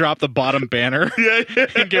 Gonna drop the bottom banner. Yeah.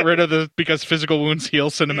 And get rid of the because physical wounds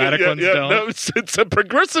heal, cinematic ones don't. No, it's a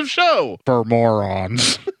progressive show. For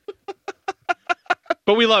morons.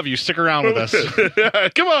 But we love you. Stick around with us.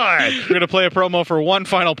 Come on. We're going to play a promo for one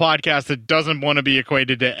final podcast that doesn't want to be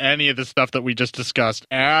equated to any of the stuff that we just discussed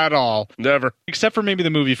at all. Never. Except for maybe the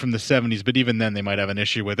movie from the 70s, but even then they might have an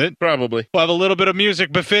issue with it. Probably. We'll have a little bit of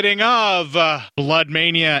music befitting of Blood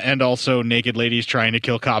Mania and also naked ladies trying to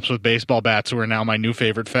kill cops with baseball bats, who are now my new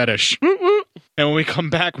favorite fetish. And when we come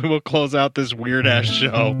back, we will close out this weird-ass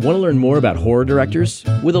show. Want to learn more about horror directors?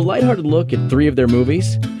 With a lighthearted look at 3 of their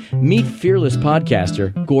movies? Meet fearless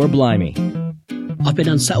podcaster Gore Blimey. I've been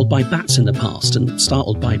unsettled by bats in the past and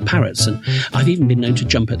startled by parrots, and I've even been known to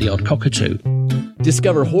jump at the odd cockatoo.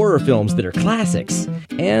 Discover horror films that are classics,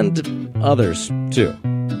 and others, too.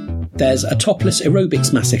 There's a topless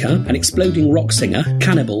aerobics massacre, an exploding rock singer,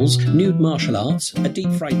 cannibals, nude martial arts, a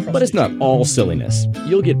deep-fried prostitute. But it's not all silliness.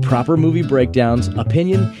 You'll get proper movie breakdowns,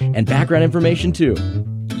 opinion, and background information, too.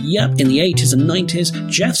 Yep, in the 80s and 90s,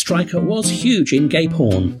 Jeff Stryker was huge in gay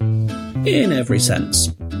porn. In every sense.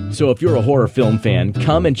 So if you're a horror film fan,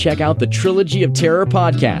 come and check out the Trilogy of Terror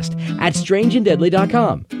podcast at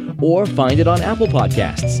strangeanddeadly.com, or find it on Apple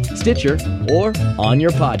Podcasts, Stitcher, or on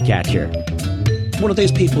your podcatcher. One of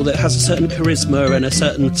those people that has a certain charisma and a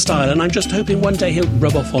certain style, and I'm just hoping one day he'll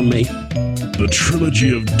rub off on me. The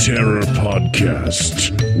Trilogy of Terror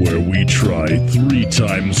podcast, where we try 3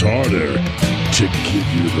 times harder to give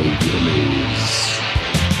you the willies.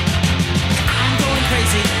 I'm going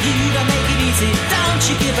crazy, you don't make it easy. Don't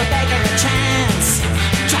you give a beggar a chance.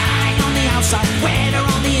 Dry on the outside, wetter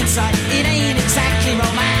on the inside. It ain't exactly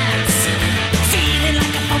romance. Feeling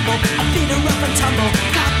like a fumble, a bit of rough and tumble.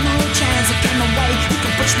 Got no chance of getting away. You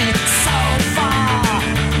can push me so far.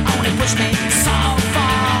 Only push me so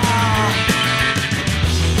far.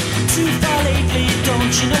 Too far lately,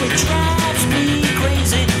 don't you know it drives me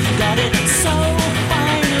crazy. Got it so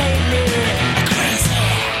fine lately. Crazy.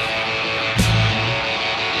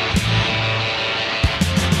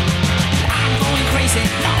 I'm going crazy,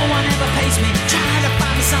 no one ever pays me. Trying to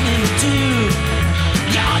find me something to do.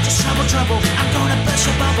 You're just trouble. I'm gonna burst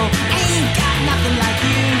your bubble. Ain't got nothing like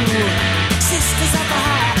you. Sisters of the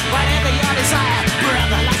high, whatever your desire.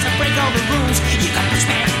 Brother likes to break all the rules. You can push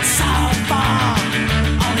me so far.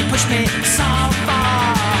 Only push me so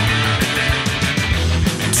far.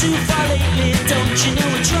 Too far lately, don't you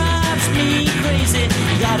know it drives me crazy.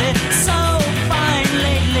 Got it so fine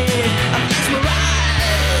lately. I'm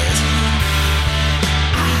mesmerized.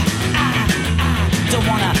 I don't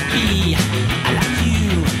wanna be like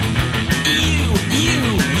you.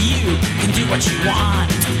 You can do what you want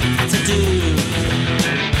to do.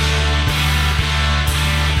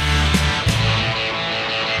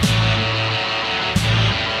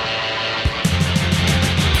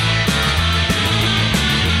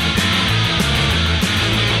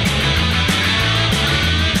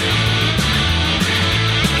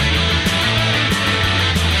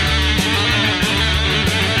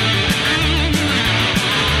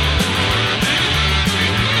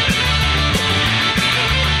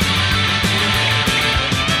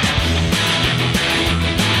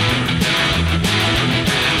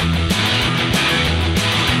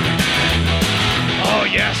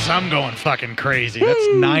 I'm going fucking crazy. That's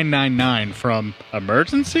 999 from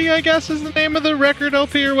Emergency, I guess is the name of the record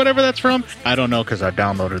LP or whatever that's from. I don't know because I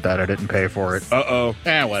downloaded that. I didn't pay for it. Uh-oh.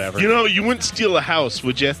 Whatever. You know, you wouldn't steal a house,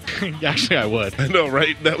 would you? Actually, I would. I know,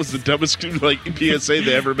 right? That was the dumbest PSA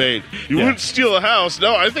they ever made. You wouldn't steal a house.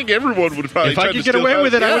 No, I think everyone would probably If try I to could get steal away a house.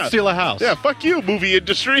 with it, I would steal a house. Yeah, fuck you, movie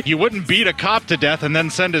industry. You wouldn't beat a cop to death and then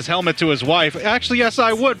send his helmet to his wife. Actually, yes,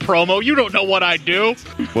 I would, Promo. You don't know what I do.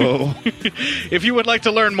 Whoa. If you would like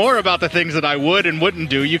to learn more more about the things that I would and wouldn't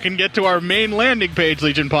do, you can get to our main landing page,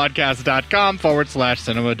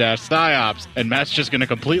 legionpodcast.com/cinema-psyops. And Matt's just going to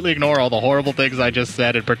completely ignore all the horrible things I just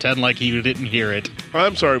said and pretend like he didn't hear it.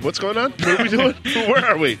 I'm sorry, what's going on? What are we doing? Where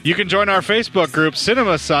are we? You can join our Facebook group,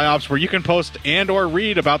 Cinema Psyops, where you can post and or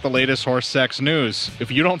read about the latest horse sex news. If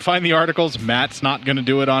you don't find the articles, Matt's not going to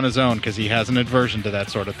do it on his own because he has an aversion to that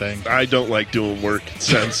sort of thing. I don't like doing work. It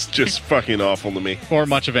sounds just fucking awful to me. Or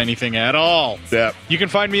much of anything at all. Yeah. You can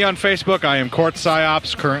find me on Facebook. I am Court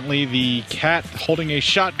Psyops. Currently, the cat holding a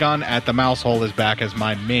shotgun at the mouse hole is back as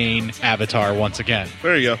my main avatar once again.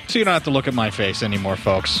 There you go. So you don't have to look at my face anymore,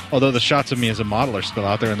 folks. Although the shots of me as a model are still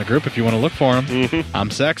out there in the group if you want to look for them. Mm-hmm. I'm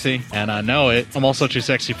sexy, and I know it. I'm also too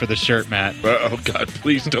sexy for the shirt, Matt. Oh, God,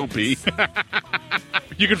 please don't be.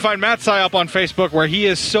 You can find Matt Psyop on Facebook, where he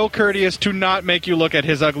is so courteous to not make you look at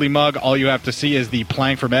his ugly mug. All you have to see is the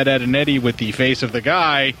plank from Ed, Ed, and Eddie with the face of the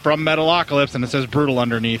guy from Metalocalypse, and it says brutal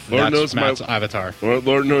underneath. That's Matt's avatar. Well,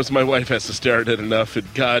 Lord knows my wife has to stare at it enough,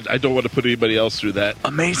 and God, I don't want to put anybody else through that.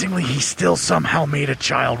 Amazingly, he still somehow made a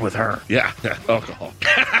child with her. Yeah, alcohol.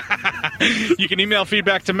 You can email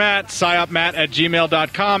feedback to Matt,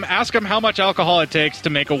 psyopmatt@gmail.com. Ask him how much alcohol it takes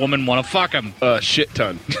to make a woman want to fuck him. Shit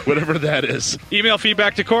ton. Whatever that is. Email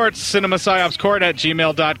feedback to Court,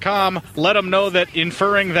 cinemapsyopscourt@gmail.com. Let him know that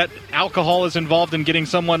inferring that alcohol is involved in getting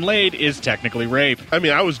someone laid is technically rape. I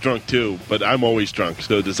mean, I was drunk too, but I'm always drunk,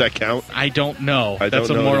 so does that count? I don't know. That's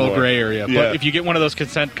a know moral anymore. gray area. Yeah. But if you get one of those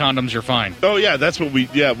consent condoms, you're fine. Oh, yeah, that's what we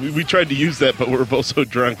tried to use that, but we were both so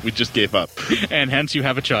drunk, we just gave up. And hence you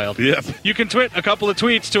have a child. Yep. You can tweet a couple of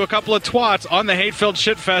tweets to a couple of twats on the hate-filled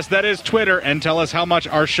shitfest that is Twitter and tell us how much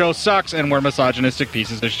our show sucks and we're misogynistic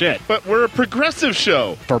pieces of shit. But we're a progressive show.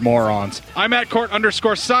 For morons. I'm at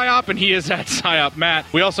Court_Psyop and he is at Psyop Matt.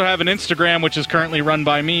 We also have an Instagram which is currently run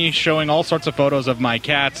by me, showing all sorts of photos of my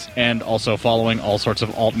cats and also following all sorts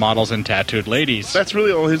of alt models and tattooed ladies. That's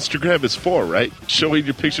really all Instagram is for, right? Showing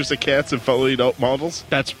your pictures of cats and following alt models?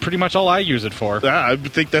 That's pretty much all I use it for. I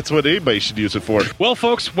think that's what anybody should use it for. Well,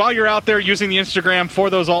 folks, while you're out there using the Instagram for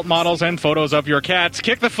those alt models and photos of your cats,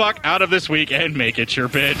 kick the fuck out of this week and make it your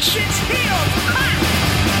bitch.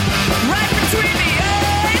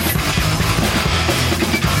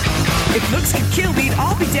 If looks could kill, we'd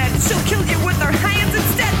all be dead. She'll kill you with her hands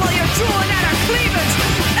instead while you're drawing at her cleavage.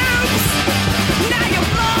 Oops! Now you're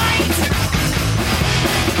blind!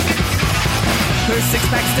 Her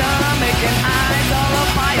six-pack stomach and eyes all on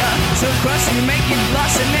fire. She'll crush you, make you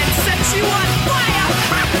blush, and then set you on fire!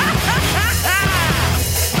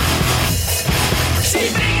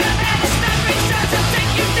 She's bigger than a snapping shot. She'll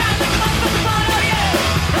take you down the motherfucking pond. Oh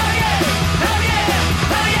yeah! Oh yeah! Oh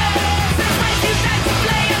yeah! Oh yeah! She'll raise you down to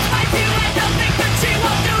play and fight you, and don't think that she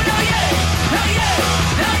won't do it. Oh yeah! Oh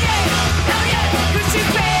yeah! Oh yeah! Oh yeah! 'Cause she's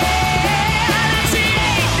bad and she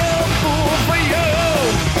ain't no fool for you.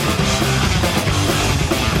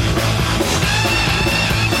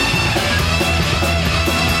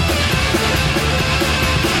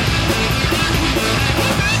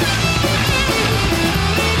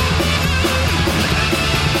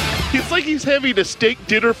 It's like he's having a steak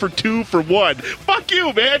dinner for 2 for 1. Fuck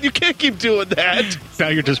you, man. You can't keep doing that. Now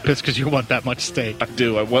you're just pissed because you want that much steak. I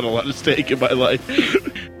do. I want a lot of steak in my life.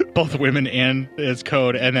 Both women and his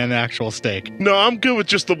code and then actual steak. No, I'm good with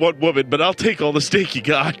just the one woman, but I'll take all the steak you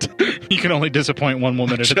got. You can only disappoint one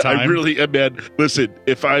woman at a time. I really, man, listen,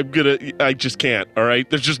 if I'm gonna, I just can't, all right?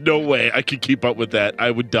 There's just no way I could keep up with that.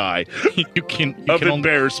 I would die. You can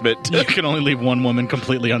embarrassment. You can only leave one woman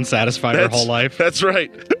completely unsatisfied her whole life. That's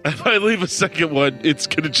right. If I leave a second one, it's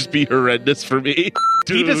gonna just be horrendous for me.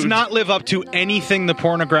 Dude. He does not live up to anything the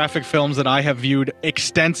pornographic films that I have viewed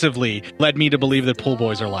extensively led me to believe that pool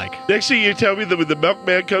boys are like. Next thing you tell me that when the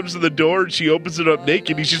milkman comes to the door and she opens it up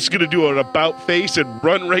naked, he's just going to do an about face and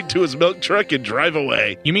run right to his milk truck and drive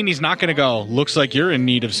away. You mean he's not going to go, looks like you're in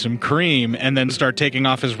need of some cream, and then start taking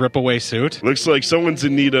off his rip-away suit? Looks like someone's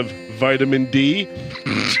in need of vitamin D.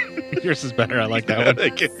 Yours is better. I like that one.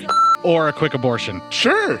 Or a quick abortion.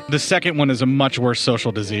 Sure. The second one is a much worse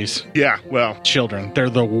social disease. Yeah, well. Children. They're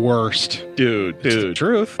the worst. Dude. It's the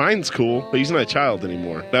truth. Mine's cool, but he's not a child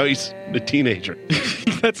anymore. Now he's a teenager.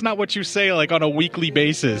 That's not what you say, like, on a weekly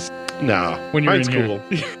basis. No. When you're mine's in cool.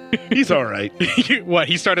 He's all right. What,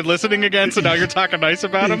 he started listening again, so now you're talking nice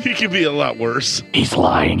about him? He could be a lot worse. He's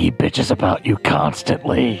lying. He bitches about you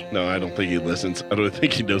constantly. No, I don't think he listens. I don't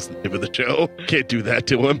think he knows the name of the show. Can't do that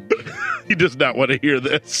to him. He does not want to hear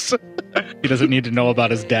this. He doesn't need to know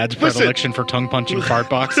about his dad's predilection for tongue-punching fart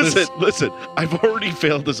boxes. Listen, I've already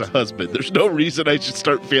failed as a husband. There's no reason I should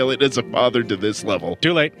start failing as a father to this level.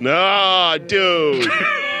 Too late. No, dude.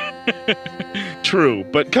 true,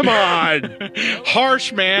 but come on.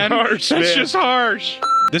 Harsh, man. Harsh, That's man. just harsh.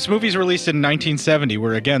 This movie's released in 1970,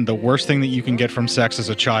 where, again, the worst thing that you can get from sex is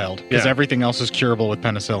a child, because Yeah. everything else is curable with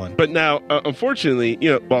penicillin. But now, unfortunately,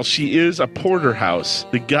 while she is a porterhouse,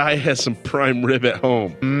 the guy has some prime rib at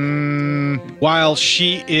home. While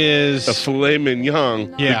she is a filet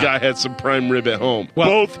mignon, Yeah. the guy has some prime rib at home. Well-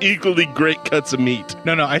 Both equally great cuts of meat.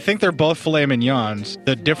 No, I think they're both filet mignons.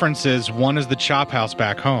 The difference is one is the chop house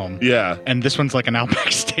back home. Yeah. And this one's like an Outback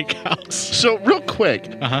Steakhouse. So, real quick,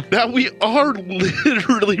 now we are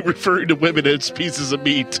literally referring to women as pieces of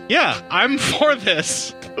meat. Yeah, I'm for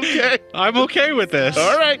this. Okay. I'm okay with this.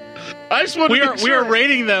 All right. I just want to we are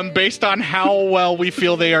rating them based on how well we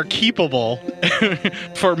feel they are keepable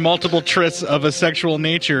for multiple trysts of a sexual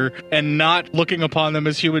nature and not looking upon them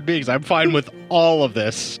as human beings. I'm fine with all of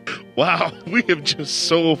this. Wow, we have just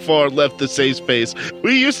so far left the safe space.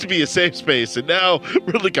 We used to be a safe space, and now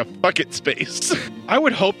we're like a fuck it space. I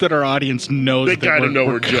would hope that our audience knows They that gotta know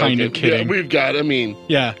we're we're kind joking. of kidding. Yeah, we've got,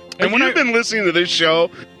 Yeah. And when you've been listening to this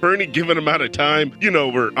show for any given amount of time,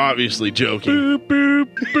 we're obviously joking. Boop, boop,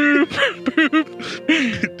 boop,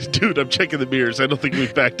 boop. Dude, I'm checking the mirrors. I don't think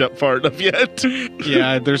we've backed up far enough yet.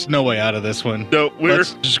 Yeah, there's no way out of this one. No,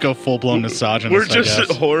 Let's just go full-blown misogynist, We're just I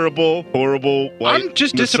guess. horrible white I'm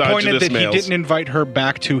just disappointed that misogynist males. he didn't invite her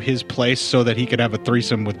back to his place so that he could have a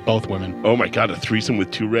threesome with both women. Oh my God, a threesome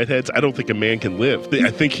with two redheads? I don't think a man can live.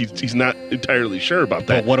 I think he's not entirely sure about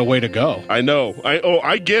that. But what a way to go. I know.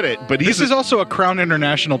 I get it, but This is also a Crown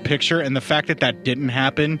International picture, and the fact that that didn't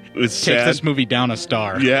happen takes sad. this movie down a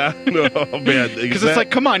star. Yeah? Oh, man. Because it's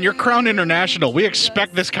like, come on, you're Crown International. We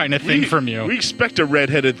expect this kind of thing from you. We expect a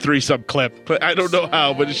redheaded threesome clip. But I don't know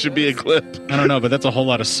how, but it should be a clip. I don't know, but that's a whole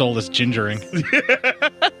lot of soulless gingering.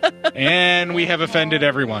 And we have offended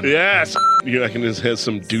everyone. Yes. I can just have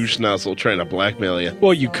some douche nozzle trying to blackmail you.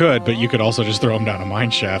 Well, you could, but you could also just throw him down a mine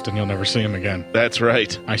shaft and you'll never see him again. That's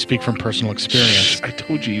right. I speak from personal experience. I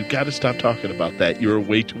told you got to stop talking about that. You're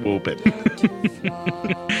way too open.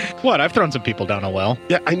 What? I've thrown some people down a well.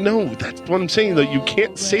 Yeah, I know. That's what I'm saying, though. You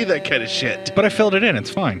can't say that kind of shit. But I filled it in. It's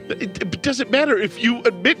fine. It doesn't matter if you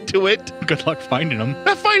admit to it. Good luck finding them.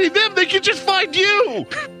 Not finding them. They can just find you.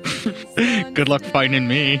 Good luck finding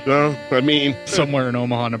me. Well, I mean... somewhere in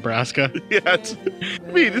Omaha, Nebraska. Yeah,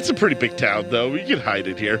 it's a pretty big town, though. We can hide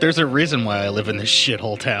it here. There's a reason why I live in this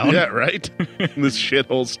shithole town. Yeah, right? This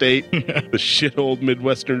shithole state. The shithole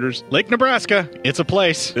Midwesterners. Lake Nebraska. It's a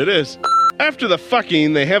place. It is. After the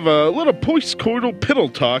fucking, they have a little postcoital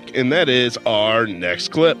piddle talk, and that is our next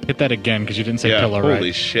clip. Hit that again, because you didn't say pillow right.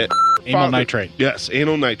 Holy shit. Anal nitrate. Yes,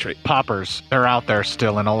 anal nitrate. Poppers. They're out there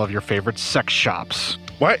still in all of your favorite sex shops.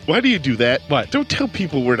 Why do you do that? What? Don't tell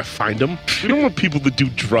people where to find them. We don't want people to do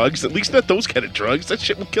drugs. At least not those kind of drugs. That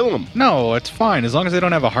shit will kill them. No, it's fine. As long as they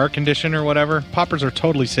don't have a heart condition or whatever, poppers are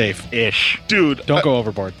totally safe-ish. Dude. Don't go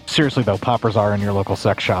overboard. Seriously, though, poppers are in your local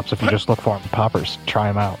sex shops. If you just look for them, poppers, try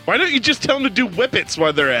them out. Why don't you just tell them to do whippets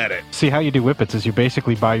while they're at it? See, how you do whippets is you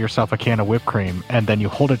basically buy yourself a can of whipped cream, and then you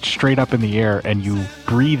hold it straight up in the air, and you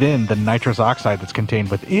breathe in the nitrous oxide that's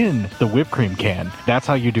contained within the whipped cream can. That's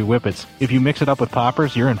how you do whippets. If you mix it up with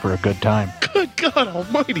poppers, you're in for a good time. Good God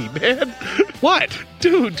almighty, man. What?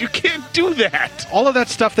 Dude, you can't do that. All of that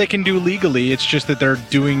stuff they can do legally. It's just that they're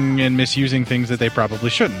doing and misusing things that they probably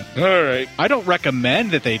shouldn't. All right. I don't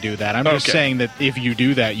recommend that they do that. I'm just Okay. saying that if you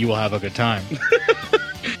do that, you will have a good time.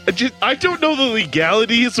 I don't know the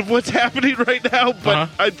legalities of what's happening right now, but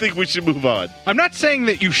I think we should move on. I'm not saying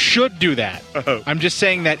that you should do that. I'm just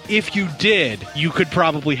saying that if you did, you could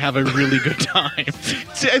probably have a really good time.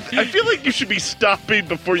 See, I feel like you should be stopping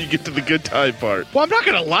before you get to the good time part. Well, I'm not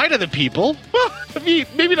going to lie to the people. Well, I mean,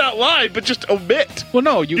 maybe not lie, but just omit. Well,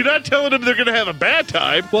 no, You're not telling them they're going to have a bad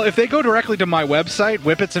time. Well, if they go directly to my website,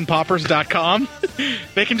 whippetsandpoppers.com,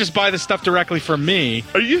 they can just buy the stuff directly from me.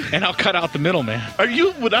 Are you? And I'll cut out the middleman. Are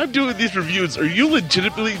you, when I'm doing these reviews, are you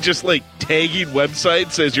legitimately just like tagging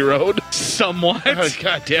websites as your own? Somewhat. Oh,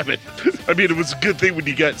 God damn it. I mean, it was a good thing when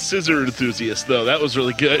you got Scissor Enthusiast, though. That was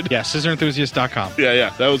really good. Yeah, scissorenthusiast.com. Yeah,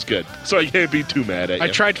 that was good. So I can't be too mad at you. I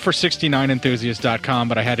tried for 69enthusiast.com,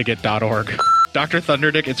 but I had to get .org. Dr.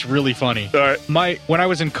 Thunderdick, it's really funny. All right. When I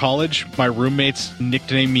was in college, my roommates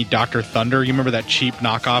nicknamed me Dr. Thunder. You remember that cheap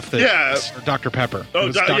knockoff? Dr. Pepper. Oh, It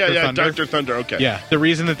was yeah, Dr. Thunder, okay. Yeah. The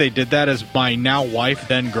reason that they did that is my now wife,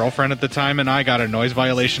 then girlfriend at the time, and I got a noise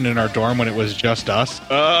violation in our dorm when it was just us.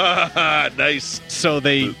 Nice. So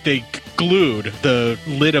they glued the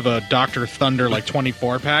lid of a Dr. Thunder like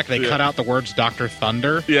 24 pack. They cut out the words Dr.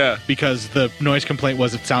 Thunder. Yeah. Because the noise complaint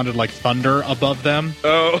was it sounded like thunder above them.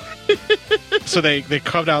 Oh. So they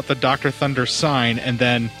cut out the Dr. Thunder sign and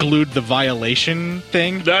then glued the violation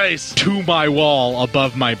thing to my wall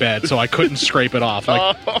above my bed so I couldn't scrape it off.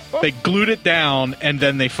 Like, they glued it down and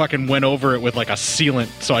then they fucking went over it with like a sealant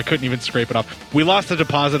so I couldn't even scrape it off. We lost the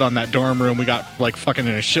deposit on that dorm room. We got like fucking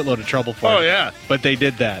in a shitload of trouble for it. Oh, yeah. But they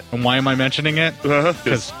did that. And why am I mentioning it?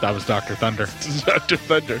 Because that was Dr. Thunder. Dr.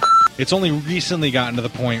 Thunder. It's only recently gotten to the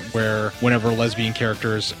point where whenever lesbian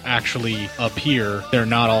characters actually appear, they're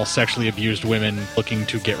not all sexually abused women looking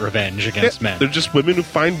to get revenge against men. They're just women who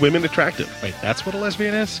find women attractive. Wait, that's what a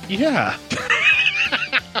lesbian is? Yeah.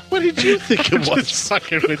 What did you think it was? Just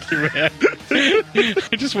fucking with you, man.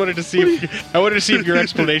 I just wanted to see if your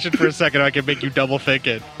explanation for a second I could make you double think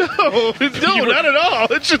it. No, not at all.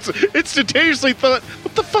 It's just instantaneously thought,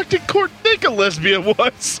 what the fuck did Court think a lesbian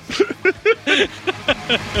was?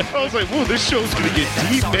 I was like, whoa, this show's gonna get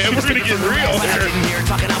deep, man. We're gonna get real here.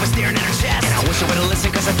 Talking, I was staring at her chest. And I wish I would've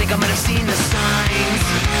listened, cause I think I might have seen the signs.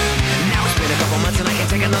 Now it's been a couple months and I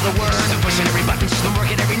can't take another word. I'm pushing every button, just been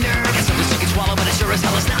working every nerve. I got something she can swallow, but it sure as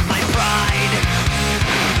hell is not my pride.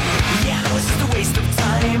 Yeah, no, it's just a waste of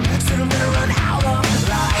time. Soon I'm gonna run out of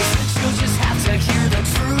lies. She'll just have to hear the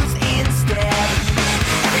truth instead.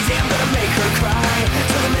 Every day I'm gonna make her cry.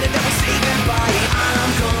 Till the minute that we say goodbye,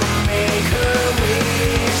 I'm gonna make her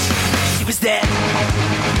wish she was dead.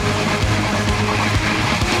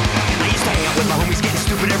 I used to hang out with my homies getting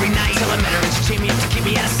stupid every night. Till I met her and she chained me up to keep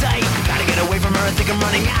me out of sight. Gotta get away from her, I think I'm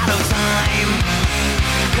running out of time.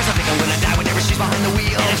 Cause I think I'm gonna die whenever she's behind the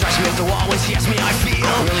wheel. And it drives me up the wall when she asks me how I feel. I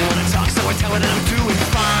don't really wanna talk, so I tell her that I'm doing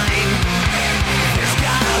fine. There's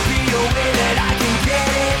gotta be a way that I can get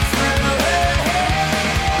it through her head.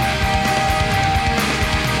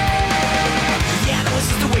 Yeah, no, it's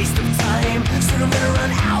just a waste of time. Soon I'm gonna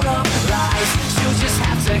run out of lies. She'll just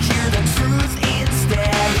have to hear the truth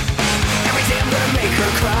instead. Every day I'm gonna make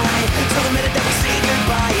her cry. Till the minute that we say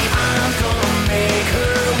goodbye, I'm gonna make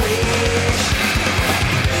her wish.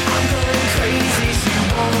 I'm going crazy, she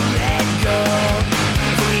won't let go.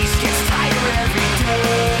 Police gets tighter every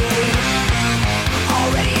day.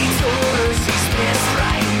 Already told her she's missed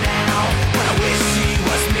right now, but I wish she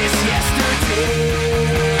was missed yesterday.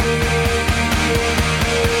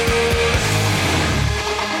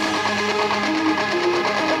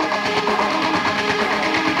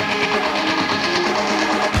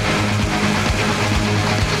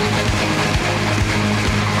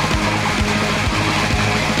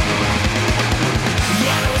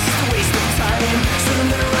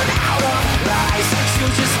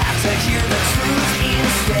 She'll just have to hear the truth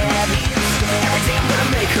instead. Every day I'm gonna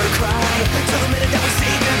make her cry. Till the minute that we say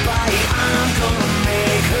goodbye, I'm gonna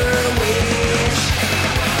make her wish.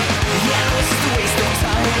 Yeah, no, it's just a waste of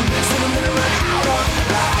time. So I'm gonna run out of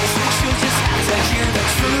lies. She'll just have to hear the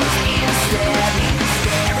truth instead.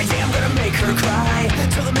 Every day I'm gonna make her cry.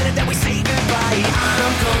 Till the minute that we say goodbye,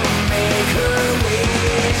 I'm gonna make her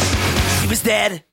wish she was dead.